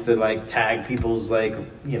 I used to tag people's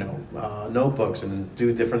notebooks and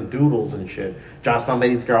do different doodles and shit. Draw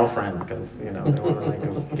somebody's girlfriend because they want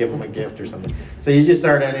to give them a gift or something. So you just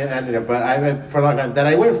start ending up. But for a long time that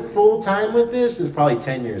I went full time with this is probably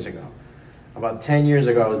 10 years ago. About 10 years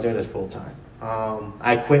ago, I was doing this full time.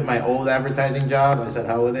 I quit my old advertising job. I said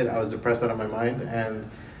hell with it. I was depressed out of my mind, and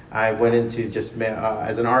I went into just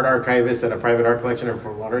as an art archivist at a private art collection in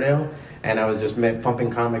Fort Lauderdale, and I was just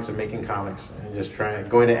pumping comics and making comics and just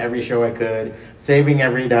going to every show I could, saving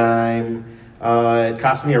every dime. It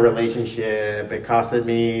cost me a relationship. It costed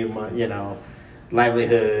me,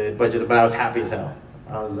 livelihood, but I was happy as hell.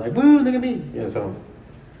 I was like, woo, look at me. So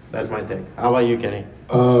that's my take. How about you, Kenny?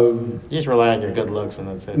 You just rely on your good looks and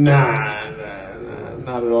that's it. Nah,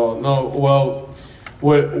 not at all. No, well.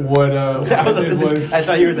 What I did was... I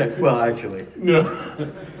thought you were saying, well, actually.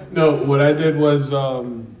 No, what I did was,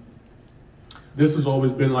 this has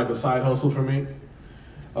always been like a side hustle for me.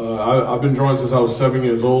 I've been drawing since I was 7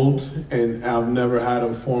 years old, and I've never had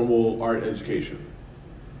a formal art education.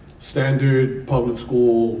 Standard public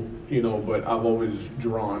school, but I've always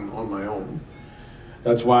drawn on my own.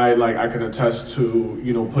 That's why, I can attest to,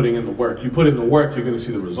 putting in the work. You put in the work, you're going to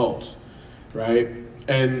see the results, right?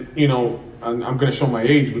 And, I'm going to show my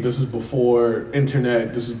age, but this is before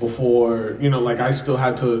internet. This is before, I still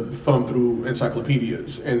had to thumb through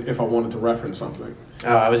encyclopedias and if I wanted to reference something.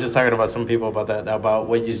 I was just talking about some people about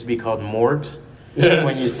what used to be called morgues.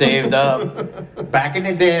 when you saved up. Back in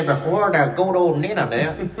the day, before the good old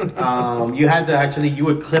internet, you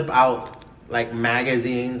would clip out like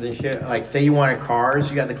magazines and shit. Like, say you wanted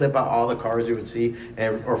cars, you had to clip out all the cars you would see,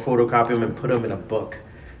 or photocopy them and put them in a book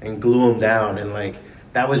and glue them down, and like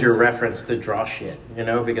that was your reference to draw shit,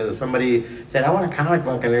 because if somebody said, I want a comic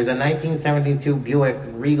book and there's a 1972 Buick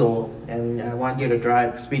Regal and I want you to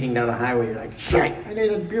drive speeding down the highway, you're like, shit, I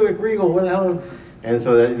need a Buick Regal, what the hell? And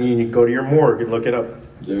so then you go to your morgue and look it up.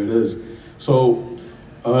 There it is. So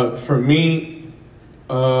for me,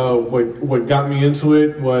 what got me into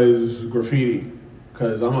it was graffiti,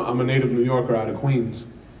 because I'm a native New Yorker out of Queens,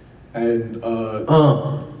 and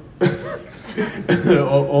all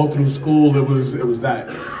through school it was that.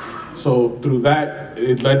 So through that,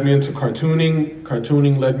 it led me into cartooning.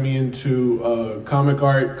 Cartooning led me into comic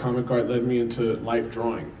art. Comic art led me into life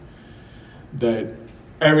drawing. That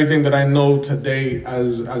everything that I know today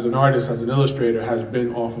as an artist, as an illustrator, has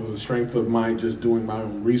been off of the strength of my just doing my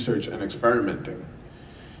own research and experimenting.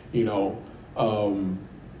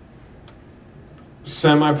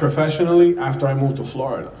 Semi-professionally, after I moved to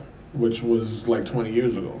Florida, which was like 20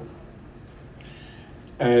 years ago.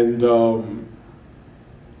 And a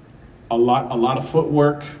lot of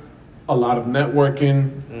footwork, a lot of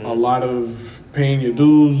networking, a lot of paying your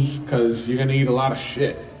dues, because you're gonna eat a lot of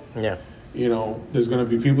shit. Yeah. There's gonna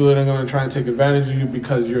be people that are gonna try and take advantage of you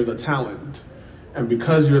because you're the talent, and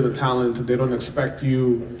because you're the talent, they don't expect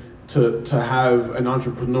you to have an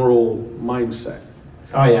entrepreneurial mindset.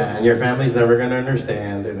 Oh yeah, and your family's never gonna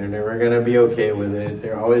understand, and they're never gonna be okay with it.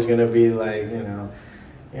 They're always gonna be like,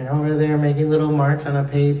 over there making little marks on a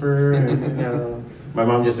paper, and my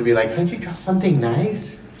mom used to be like, "Can't you draw something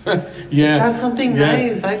nice? Yeah, draw something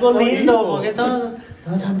nice. Algo lindo, porque todo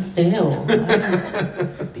tan feo."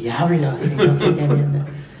 Diablos,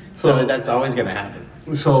 So that's always gonna happen.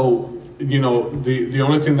 So the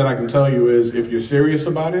only thing that I can tell you is, if you're serious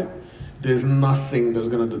about it, there's nothing that's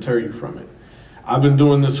gonna deter you from it. I've been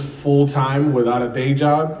doing this full time without a day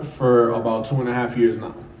job for about 2.5 years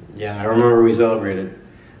now. Yeah, I remember we celebrated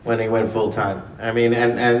when they went full time. I mean,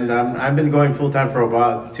 and I've been going full time for a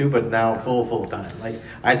while too, but now full time. Like,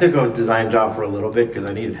 I took a design job for a little bit because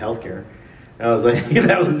I needed healthcare. And I was like,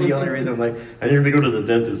 that was the only reason. Like, I needed to go to the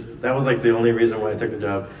dentist. That was like the only reason why I took the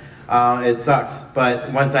job. It sucks,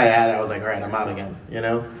 but once I had it, I was like, all right, I'm out again.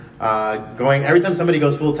 Every time somebody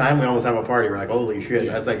goes full time, we almost have a party. We're like, holy shit,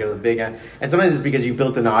 that's like a big. And sometimes it's because you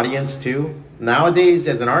built an audience too. Nowadays,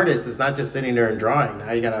 as an artist, it's not just sitting there and drawing.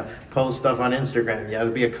 Now you gotta post stuff on Instagram. You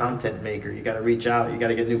gotta be a content maker. You gotta reach out. You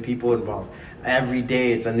gotta get new people involved. Every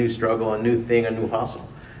day, it's a new struggle, a new thing, a new hustle.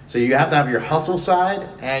 So you have to have your hustle side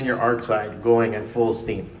and your art side going at full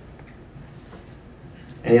steam.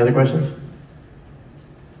 Any other questions?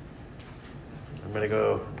 I'm gonna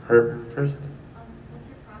go Herb first. What's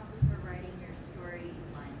your process for writing your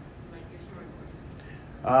storyline, like your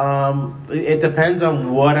storyboard? It depends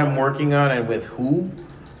on what I'm working on and with who.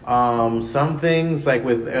 Some things, like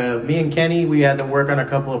with me and Kenny, we had to work on a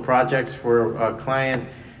couple of projects for a client,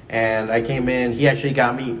 and I came in. He actually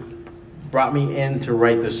brought me in to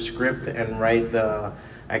write the script and write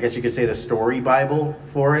I guess you could say, the story Bible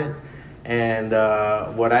for it. And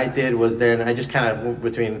what I did was then I just kind of,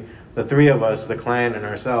 between the three of us, the client and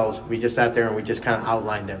ourselves, we just sat there and we just kind of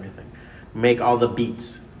outlined everything. Make all the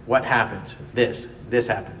beats. What happens? This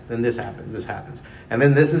happens. Then this happens. This happens. And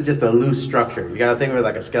then this is just a loose structure. You got to think of it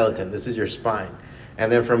like a skeleton. This is your spine. And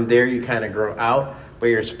then from there you kind of grow out, but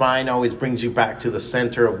your spine always brings you back to the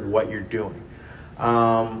center of what you're doing.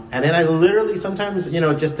 And then I literally sometimes,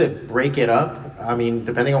 just to break it up, I mean,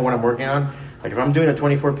 depending on what I'm working on, like if I'm doing a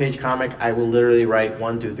 24-page comic, I will literally write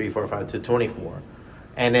 1, 2, 3, 4, 5 to 24.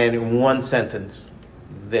 And then in one sentence,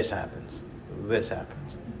 this happens, this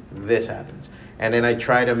happens, this happens. And then I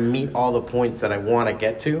try to meet all the points that I want to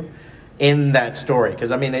get to in that story.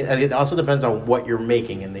 Because, I mean, it also depends on what you're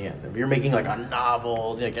making in the end. If you're making like a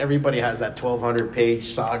novel, like everybody has that 1,200-page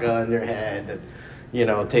saga in their head that,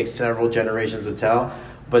 takes several generations to tell.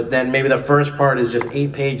 But then maybe the first part is just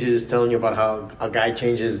 8 pages telling you about how a guy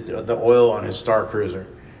changes the oil on his Star Cruiser.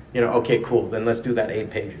 Okay, cool. Then let's do that 8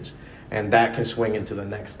 pages. And that can swing into the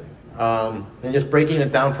next thing. And just breaking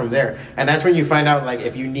it down from there. And that's when you find out, like,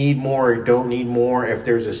 if you need more or don't need more, if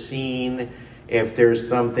there's a scene, if there's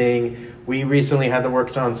something. We recently had to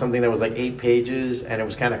work on something that was like 8 pages, and it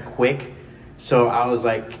was kind of quick. So I was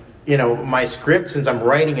like, my script, since I'm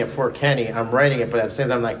writing it for Kenny, I'm writing it, but at the same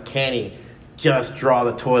time, I'm like, Kenny, just draw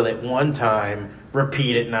the toilet one time,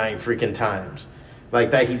 repeat it 9 freaking times.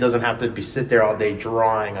 Like that, he doesn't have to sit there all day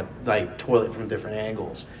drawing a toilet from different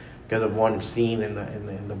angles because of one scene in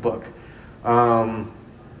the book.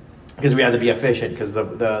 because we had to be efficient because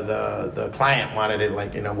the client wanted it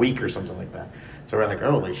like in a week or something like that. So we're like,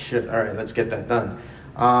 holy shit, all right, let's get that done.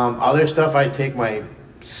 Other stuff, I take my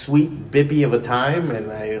sweet bippy of a time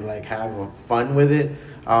and I like have fun with it.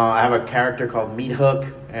 I have a character called Meat Hook,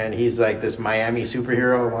 and he's like this Miami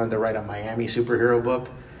superhero. I wanted to write a Miami superhero book,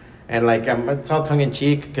 and like it's all tongue in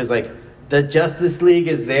cheek because like the Justice League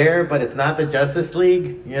is there, but it's not the Justice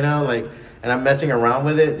League, you know, like. And I'm messing around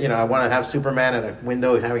with it. You know, I want to have Superman at a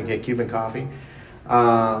window having a Cuban coffee.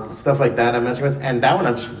 Stuff like that I'm messing with. And that one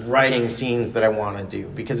I'm just writing scenes that I want to do.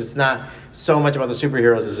 Because it's not so much about the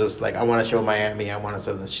superheroes. It's just like, I want to show Miami. I want to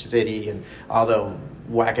show the city and all the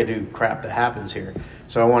wackadoo crap that happens here.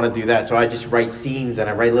 So I want to do that. So I just write scenes and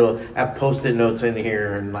I have Post-it notes in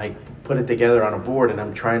here and like put it together on a board. And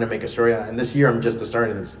I'm trying to make a story. And this year I'm just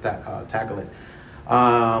starting to tackle it.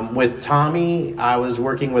 With Tommy, I was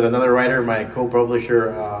working with another writer, my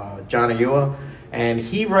co-publisher, John Ayua, and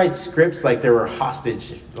he writes scripts like they were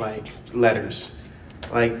hostage, like, letters.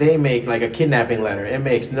 Like, they make, like, a kidnapping letter. It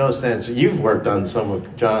makes no sense. You've worked on some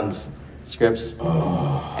of John's scripts.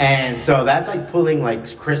 Oh. And so that's like pulling,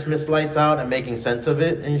 like, Christmas lights out and making sense of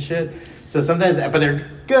it and shit. So sometimes, but they're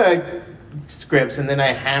good scripts, and then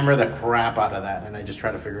I hammer the crap out of that, and I just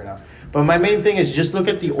try to figure it out. But my main thing is just look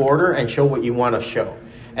at the order and show what you want to show.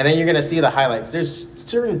 And then you're going to see the highlights. There's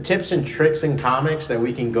certain tips and tricks in comics that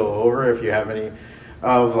we can go over if you have any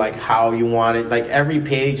of like how you want it. Like every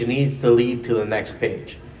page needs to lead to the next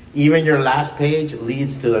page. Even your last page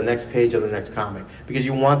leads to the next page of the next comic because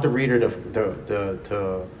you want the reader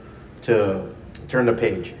to turn the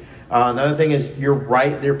page. Another thing is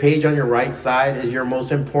your page on your right side is your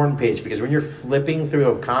most important page because when you're flipping through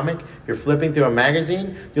a comic, you're flipping through a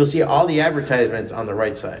magazine, you'll see all the advertisements on the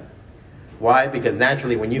right side. Why? Because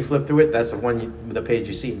naturally when you flip through it, that's the page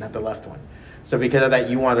you see, not the left one. So because of that,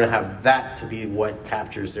 you want to have that to be what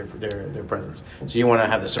captures their presence. So you want to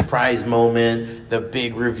have the surprise moment, the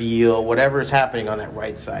big reveal, whatever is happening on that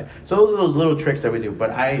right side. So those are those little tricks that we do.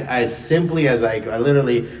 But I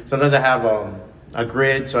literally, sometimes I have a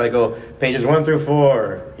grid, so I go pages 1 through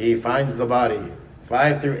 4, he finds the body.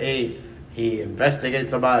 5 through 8, he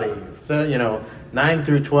investigates the body. So 9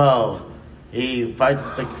 through 12, he finds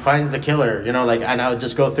the killer. And I'll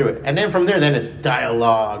just go through it. And then from there, then it's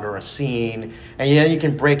dialogue or a scene, and then you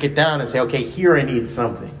can break it down and say, okay, here I need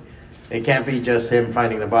something. It can't be just him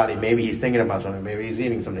finding the body. Maybe he's thinking about something. Maybe he's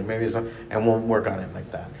eating something. And we'll work on it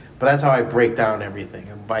like that. But that's how I break down everything,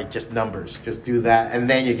 by just numbers. Just do that, and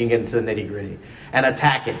then you can get into the nitty-gritty. And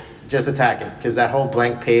attack it. Just attack it. Because that whole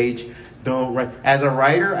blank page, don't write. As a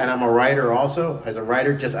writer, and I'm a writer also, as a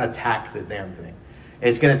writer, just attack the damn thing.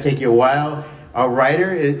 It's going to take you a while. A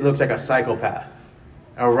writer, it looks like a psychopath.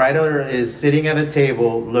 A writer is sitting at a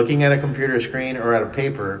table, looking at a computer screen or at a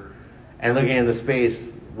paper, and looking into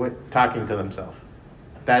space, talking to themselves.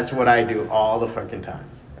 That's what I do all the fucking time.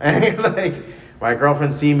 Like, my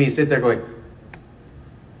girlfriend see me sit there going,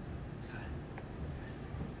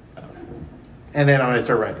 and then I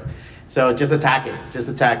start writing. So just attack it. Just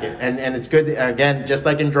attack it. And it's good, again, just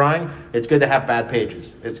like in drawing, it's good to have bad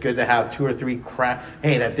pages. It's good to have 2 or 3 crap.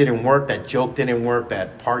 Hey, that didn't work. That joke didn't work.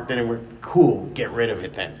 That part didn't work. Cool. Get rid of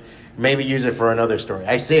it then. Maybe use it for another story.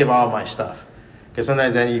 I save all my stuff. Because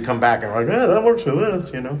sometimes then you come back and like, that works for this,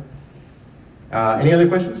 Any other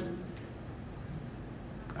questions?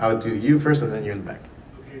 I'll do you first and then you in the back.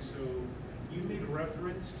 Okay, so you make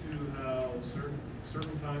reference to how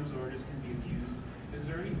certain times artists can be abused. Is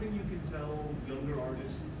there anything you can tell younger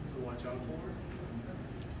artists to watch out for?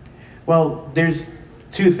 Well, there's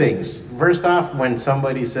 2 things. First off, when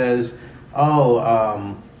somebody says,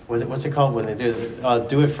 what's it called when they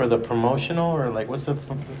do it for the promotional or like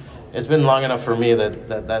it's been long enough for me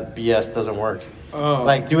that BS doesn't work. Oh.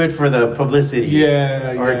 Like do it for the publicity.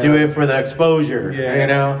 Or do it for the exposure.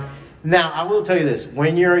 Now I will tell you this,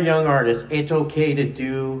 when you're a young artist, it's okay to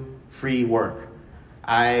do free work.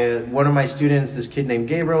 One of my students, this kid named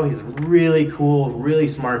Gabriel, he's really cool, really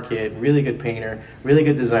smart kid, really good painter, really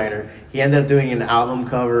good designer. He ended up doing an album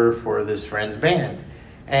cover for this friend's band.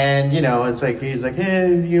 And, it's like, he's like,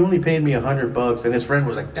 hey, you only paid me $100. And his friend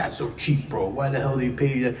was like, that's so cheap, bro. Why the hell do you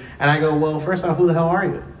pay that? And I go, well, first off, who the hell are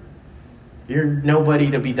you? You're nobody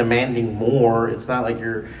to be demanding more. It's not like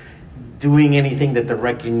you're doing anything that the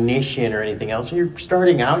recognition or anything else. You're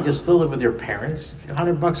starting out, you still live with your parents.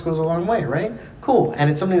 $100 goes a long way, right? Cool. And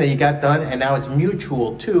it's something that you got done, and now it's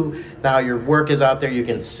mutual too. Now your work is out there. You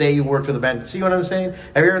can say you worked with a band. See what I'm saying?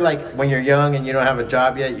 Have you ever, like, when you're young and you don't have a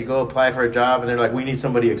job yet, you go apply for a job and they're like, we need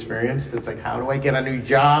somebody experienced. It's like, how do I get a new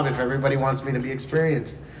job if everybody wants me to be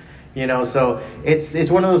experienced? So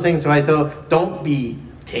it's one of those things. So I don't be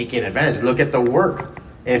taking advantage. Look at the work.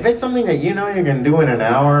 If it's something that you know you can do in an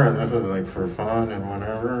hour and that's like for fun and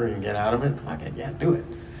whatever you get out of it, fuck it, yeah, do it.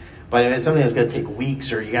 But if it's something that's gonna take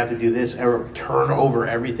weeks or you have to do this or turn over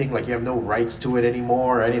everything, like you have no rights to it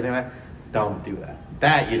anymore or anything like that, don't do that.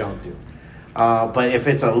 That you don't do. But if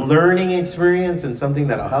it's a learning experience and something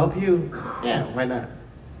that'll help you, yeah, why not?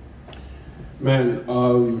 Man,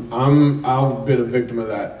 I've been a victim of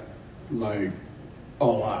that, like, a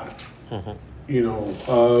lot. You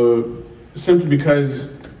know, simply because,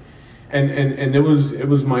 and it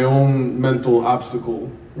was my own mental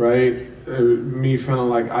obstacle, right? Me feeling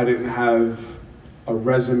like I didn't have a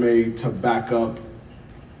resume to back up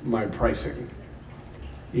my pricing,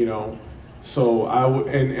 you know. So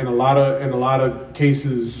in a lot of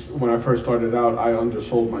cases when I first started out, I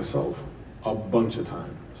undersold myself a bunch of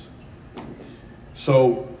times.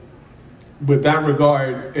 So with that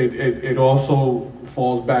regard, it also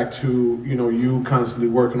falls back to, you know, you constantly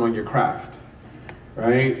working on your craft,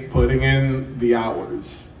 right? Putting in the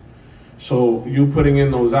hours. So you putting in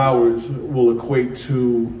those hours will equate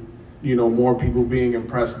to, you know, more people being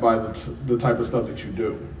impressed by the type of stuff that you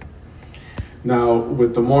do. Now,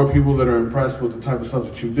 with the more people that are impressed with the type of stuff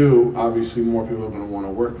that you do, obviously more people are going to want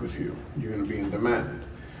to work with you. You're going to be in demand.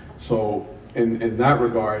 So in that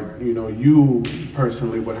regard, you know, you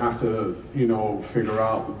personally would have to, you know, figure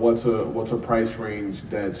out what's a price range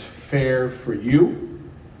that's fair for you,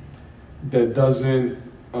 that doesn't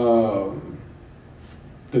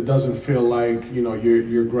feel like, you know,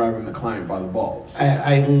 you're grabbing the client by the balls.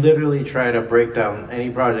 I literally try to break down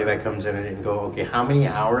any project that comes in and go, okay, how many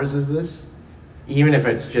hours is this? Even if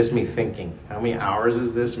it's just me thinking, how many hours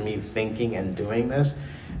is this, me thinking and doing this?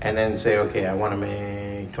 And then say, okay, I want to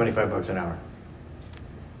make $25 an hour.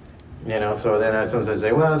 You know, so then I sometimes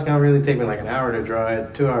say, well, it's going to really take me like an hour to draw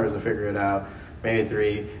it, 2 hours to figure it out, maybe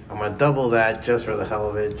 3. I'm going to double that just for the hell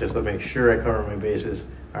of it, just to make sure I cover my bases.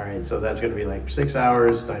 All right, so that's going to be like 6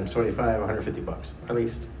 hours times 25, $150 at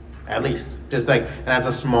least. At least. Just like, and that's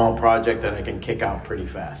a small project that I can kick out pretty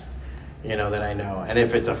fast, you know, that I know. And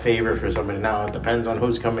if it's a favor for somebody, now it depends on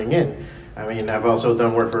who's coming in. I mean, I've also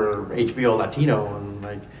done work for HBO Latino, and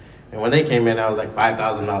when they came in, I was like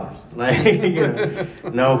 $5,000. Like, you know,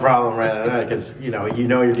 no problem, right? Because you know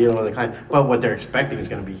you're dealing with a client, but what they're expecting is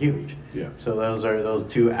going to be huge. Yeah. So those are those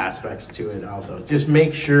two aspects to it. Also, just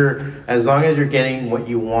make sure, as long as you're getting what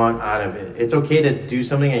you want out of it, it's okay to do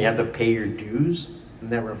something and you have to pay your dues.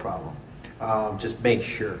 Never a problem. Just make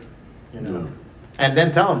sure, you know. Yeah. And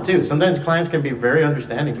then tell them too. Sometimes clients can be very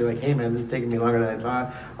understanding. Be like, hey man, this is taking me longer than I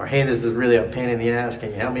thought. Or hey, this is really a pain in the ass. Can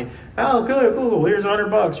you help me? Oh, good, cool. Here's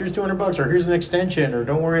 $100. Here's $200. Or here's an extension. Or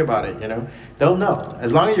don't worry about it. You know, they'll know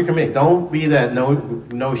as long as you're committed. Don't be that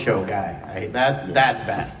no show guy. That's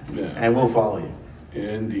bad. Yeah. And we'll follow you.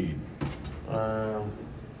 Indeed. All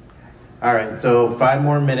right. So 5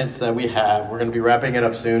 more minutes that we have. We're going to be wrapping it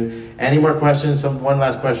up soon. Any more questions? One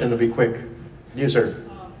last question to be quick. You, sir.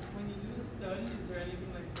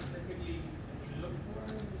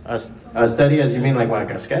 A study, as you mean like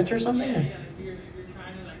a sketch or something? Yeah, if you're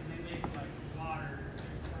trying to like mimic like water,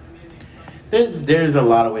 or mimic something. There's a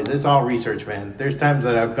lot of ways. It's all research, man. There's times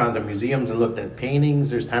that I've gone to museums and looked at paintings.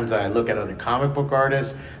 There's times that I look at other comic book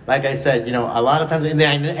artists. Like I said, you know, a lot of times,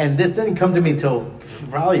 and this didn't come to me till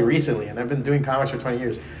probably recently, and I've been doing comics for 20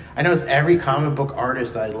 years. I noticed every comic book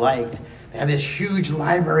artist I liked, they had this huge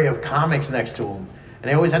library of comics next to them. And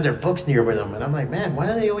they always had their books near with them. And I'm like, man, why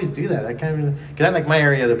do they always do that? Because I like my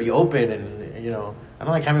area to be open and, you know, I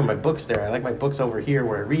don't like having my books there. I like my books over here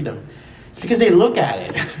where I read them. It's because they look at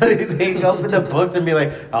it. They open the books and be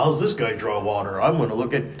like, how's this guy draw water? I'm going to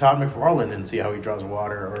look at Todd McFarlane and see how he draws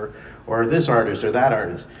water, or this artist or that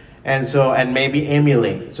artist. And maybe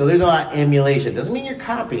emulate. So there's a lot of emulation. Doesn't mean you're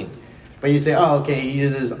copying. But you say, oh, okay, he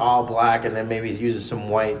uses all black and then maybe he uses some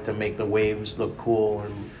white to make the waves look cool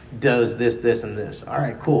and does this, and this. All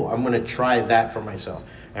right, cool. I'm going to try that for myself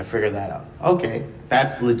and figure that out. Okay,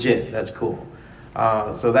 that's legit. That's cool.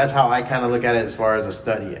 So that's how I kind of look at it as far as a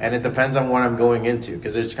study. And it depends on what I'm going into,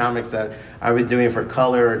 because there's comics that I've been doing for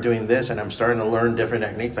color or doing this, and I'm starting to learn different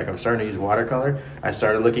techniques. Like I'm starting to use watercolor. I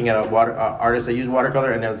started looking at artists that use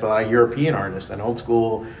watercolor, and there's a lot of European artists and old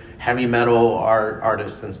school heavy metal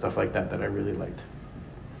artists and stuff like that I really liked.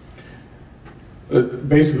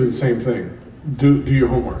 Basically the same thing. Do your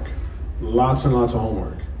homework. Lots and lots of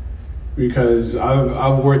homework. Because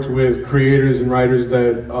I've worked with creators and writers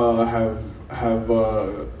that have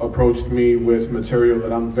approached me with material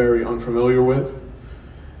that I'm very unfamiliar with.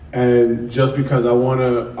 And just because I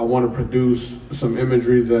wanna produce some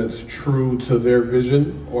imagery that's true to their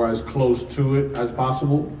vision or as close to it as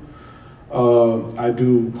possible, I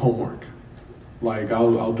do homework. Like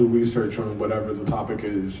I'll do research on whatever the topic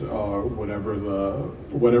is, or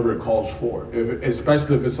whatever it calls for.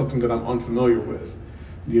 Especially if it's something that I'm unfamiliar with.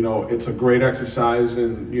 You know, it's a great exercise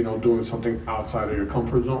in, you know, doing something outside of your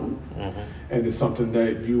comfort zone, and it's something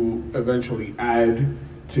that you eventually add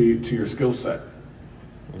to your skill set.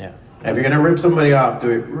 Yeah. If you're gonna rip somebody off, do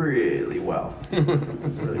it really well.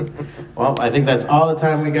 Really. Well, I think that's all the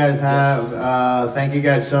time we guys have. Thank you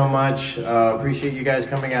guys so much. Appreciate you guys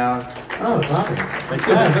coming out. Oh, clapping like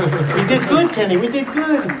that. We did good, Kenny. We did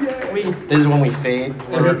good. This is when we fade.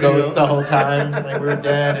 We were ghosts the whole time, like we were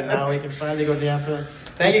dead, and now we can finally go down.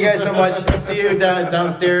 Thank you guys so much. See you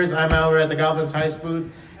downstairs. I'm out. We're at the Goblins Heist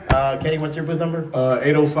booth. Kenny, what's your booth number?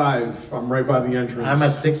 805. I'm right by the entrance. I'm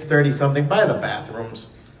at 630 something by the bathrooms.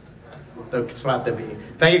 The spot to be.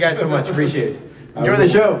 Thank you guys so much. Appreciate it. Enjoy the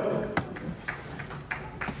show.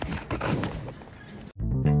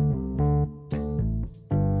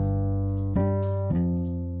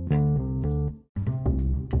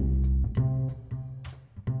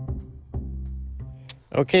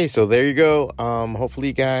 Okay, so there you go. Hopefully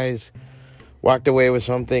you guys walked away with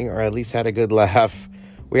something, or at least had a good laugh.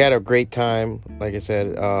 We had a great time. Like I said,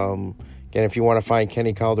 again, if you want to find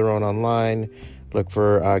Kenny Calderon online, look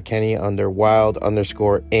for Kenny under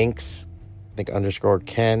wild_inks. I think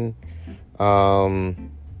 _Ken.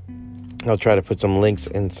 I'll try to put some links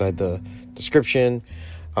inside the description.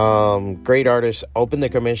 Great artist. Open the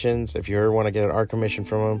commissions. If you ever want to get an art commission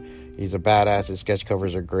from him, he's a badass. His sketch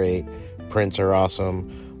covers are great. Prints are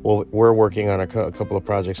awesome. We're working on a couple of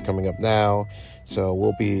projects coming up now. So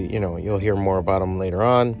we'll be, you'll hear more about them later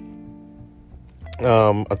on.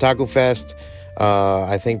 OTAKUFEST.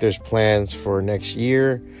 I think there's plans for next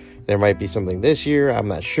year. There might be something this year. I'm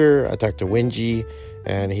not sure. I talked to Winji,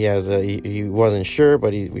 and he wasn't sure,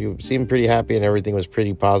 but he seemed pretty happy, and everything was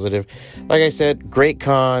pretty positive. Like I said, great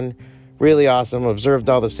con, really awesome. Observed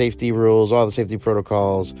all the safety rules, all the safety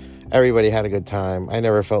protocols. Everybody had a good time. I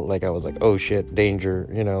never felt like I was like, oh shit, danger.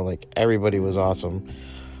 Like everybody was awesome.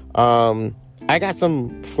 I got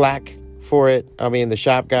some flack for it. I mean, the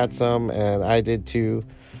shop got some, and I did too.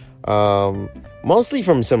 Mostly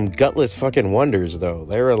from some gutless fucking wonders, though.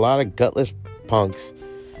 There were a lot of gutless punks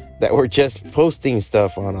that were just posting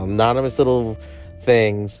stuff on anonymous little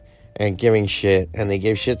things and giving shit. And they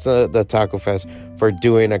gave shit to the OTAKUFEST for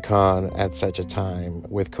doing a con at such a time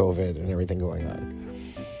with COVID and everything going on.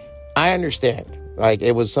 I understand. Like,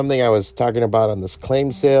 it was something I was talking about on this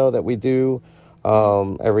claim sale that we do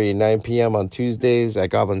every 9 p.m. on Tuesdays at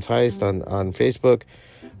Goblins Heist on Facebook.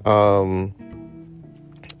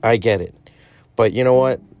 I get it. But you know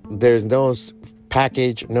what? There's no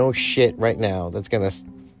package, no shit right now that's going to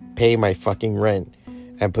pay my fucking rent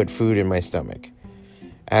and put food in my stomach.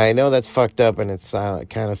 And I know that's fucked up, and it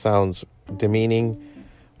kind of sounds demeaning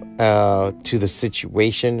to the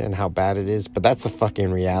situation and how bad it is. But that's the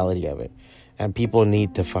fucking reality of it. And people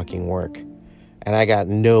need to fucking work. And I got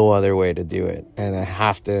no other way to do it. And I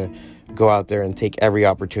have to go out there and take every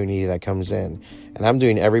opportunity that comes in. And I'm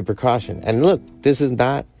doing every precaution. And look, this is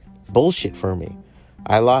not bullshit for me.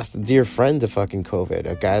 I lost a dear friend to fucking COVID,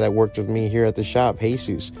 a guy that worked with me here at the shop,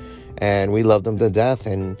 Jesus, and we loved him to death,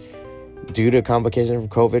 and due to complications from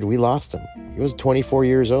COVID, we lost him. He was 24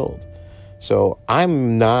 years old. So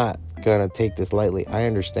I'm not gonna take this lightly. I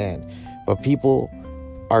understand, but people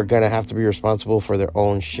are gonna have to be responsible for their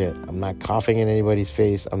own shit. I'm not coughing in anybody's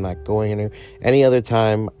face. I'm not going in any other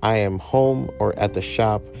time. I am home or at the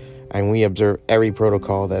shop, and we observe every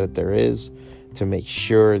protocol that there is to make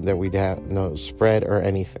sure that we have no spread or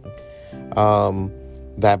anything.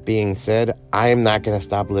 That being said, I am not going to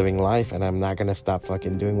stop living life, and I'm not going to stop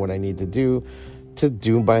fucking doing what I need to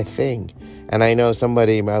do my thing. And I know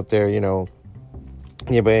somebody out there, you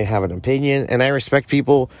may have an opinion, and I respect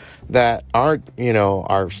people that are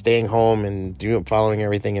staying home and following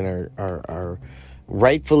everything and are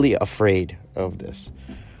rightfully afraid of this.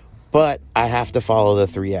 But I have to follow the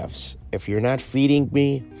 3 Fs. If you're not feeding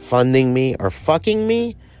me, funding me, or fucking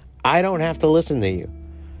me, I don't have to listen to you.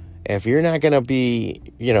 If you're not going to be,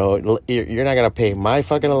 you're not going to pay my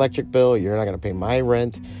fucking electric bill, you're not going to pay my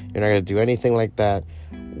rent, you're not going to do anything like that,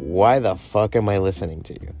 why the fuck am I listening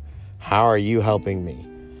to you? How are you helping me?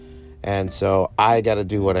 And so I got to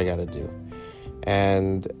do what I got to do.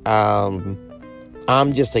 And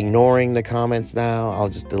I'm just ignoring the comments now. I'll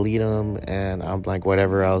just delete them, and I'm like,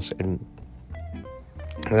 whatever else. And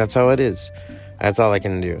that's how it is. That's all I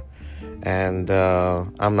can do. And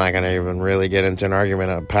I'm not going to even really get into an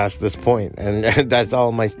argument past this point. And that's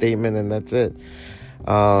all my statement, and that's it.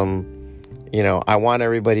 I want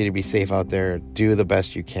everybody to be safe out there. Do the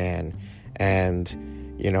best you can. And,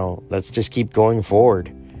 let's just keep going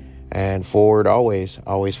forward. And forward always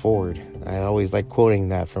forward. I always like quoting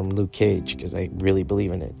that from Luke Cage because I really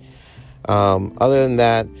believe in it. Other than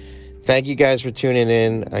that, thank you guys for tuning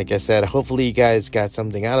in. Like I said, hopefully you guys got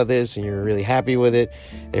something out of this and you're really happy with it.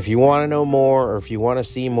 If you want to know more or if you want to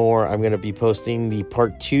see more, I'm going to be posting the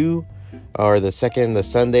part 2 or the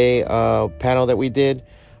Sunday panel that we did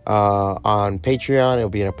on Patreon. It'll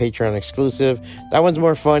be in a Patreon exclusive. That one's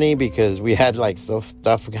more funny because we had like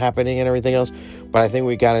stuff happening and everything else, but I think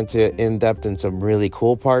we got into in-depth in some really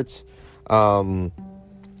cool parts.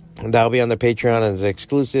 That'll be on the Patreon as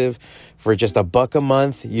exclusive. For just $1 a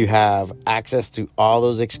month, you have access to all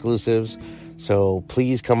those exclusives. So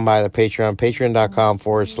please come by the Patreon,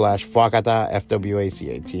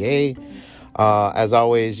 patreon.com/Fwacata, Fwacata. As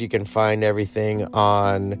always, you can find everything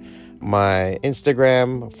on my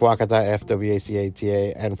Instagram, Fwacata,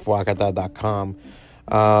 Fwacata, and Fwacata.com.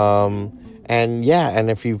 And yeah,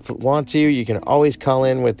 and if you want to, you can always call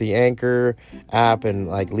in with the Anchor app and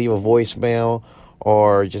like leave a voicemail,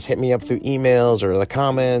 or just hit me up through emails or the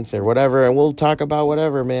comments or whatever, and we'll talk about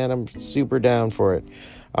whatever, man. I'm super down for it.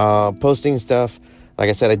 Posting stuff. Like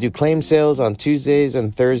I said, I do claim sales on Tuesdays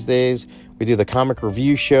and Thursdays. We do the comic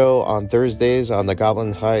review show on Thursdays on the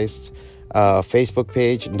Goblins Heist Facebook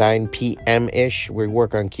page, 9 p.m.-ish. We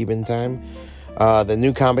work on keeping time. The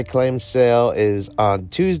new comic claim sale is on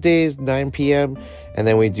Tuesdays, 9 p.m. And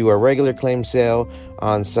then we do a regular claim sale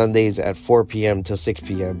on Sundays at 4 p.m. till 6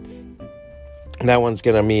 p.m. That one's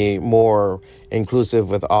going to be more inclusive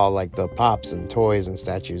with all like the pops and toys and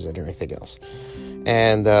statues and everything else.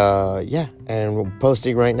 And yeah, and we're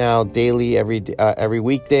posting right now daily every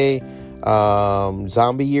weekday.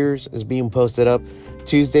 Zombie Years is being posted up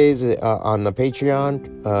Tuesdays on the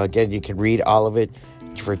Patreon. Again, you can read all of it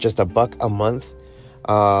for just $1 a month.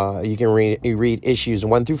 You can read issues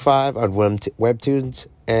 1 through 5 on Webtoons.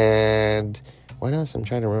 And what else? I'm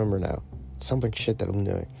trying to remember now. So much shit that I'm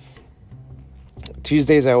doing.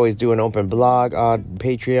 Tuesdays, I always do an open blog on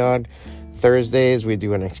Patreon. Thursdays, we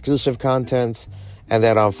do an exclusive content. And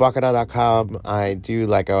then on Fwacata.com, I do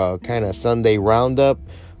like a kind of Sunday roundup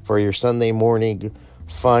for your Sunday morning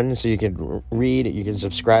fun. So you can read, you can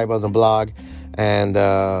subscribe on the blog. And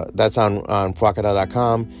that's on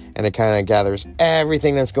Fwacata.com. And it kind of gathers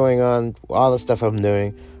everything that's going on, all the stuff I'm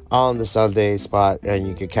doing, all in the Sunday spot. And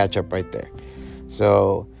you can catch up right there.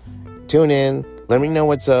 So tune in. Let me know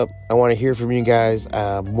what's up. I want to hear from you guys.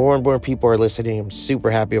 More and more people are listening. I'm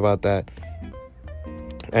super happy about that.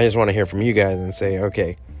 I just want to hear from you guys and say,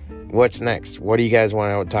 okay, what's next? What do you guys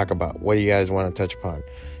want to talk about? What do you guys want to touch upon?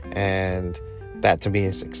 And that to me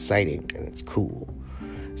is exciting and it's cool.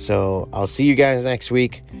 So I'll see you guys next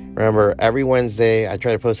week. Remember, every Wednesday, I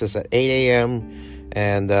try to post this at 8 a.m.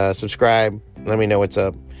 And subscribe. Let me know what's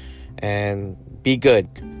up. And be good.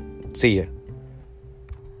 See ya.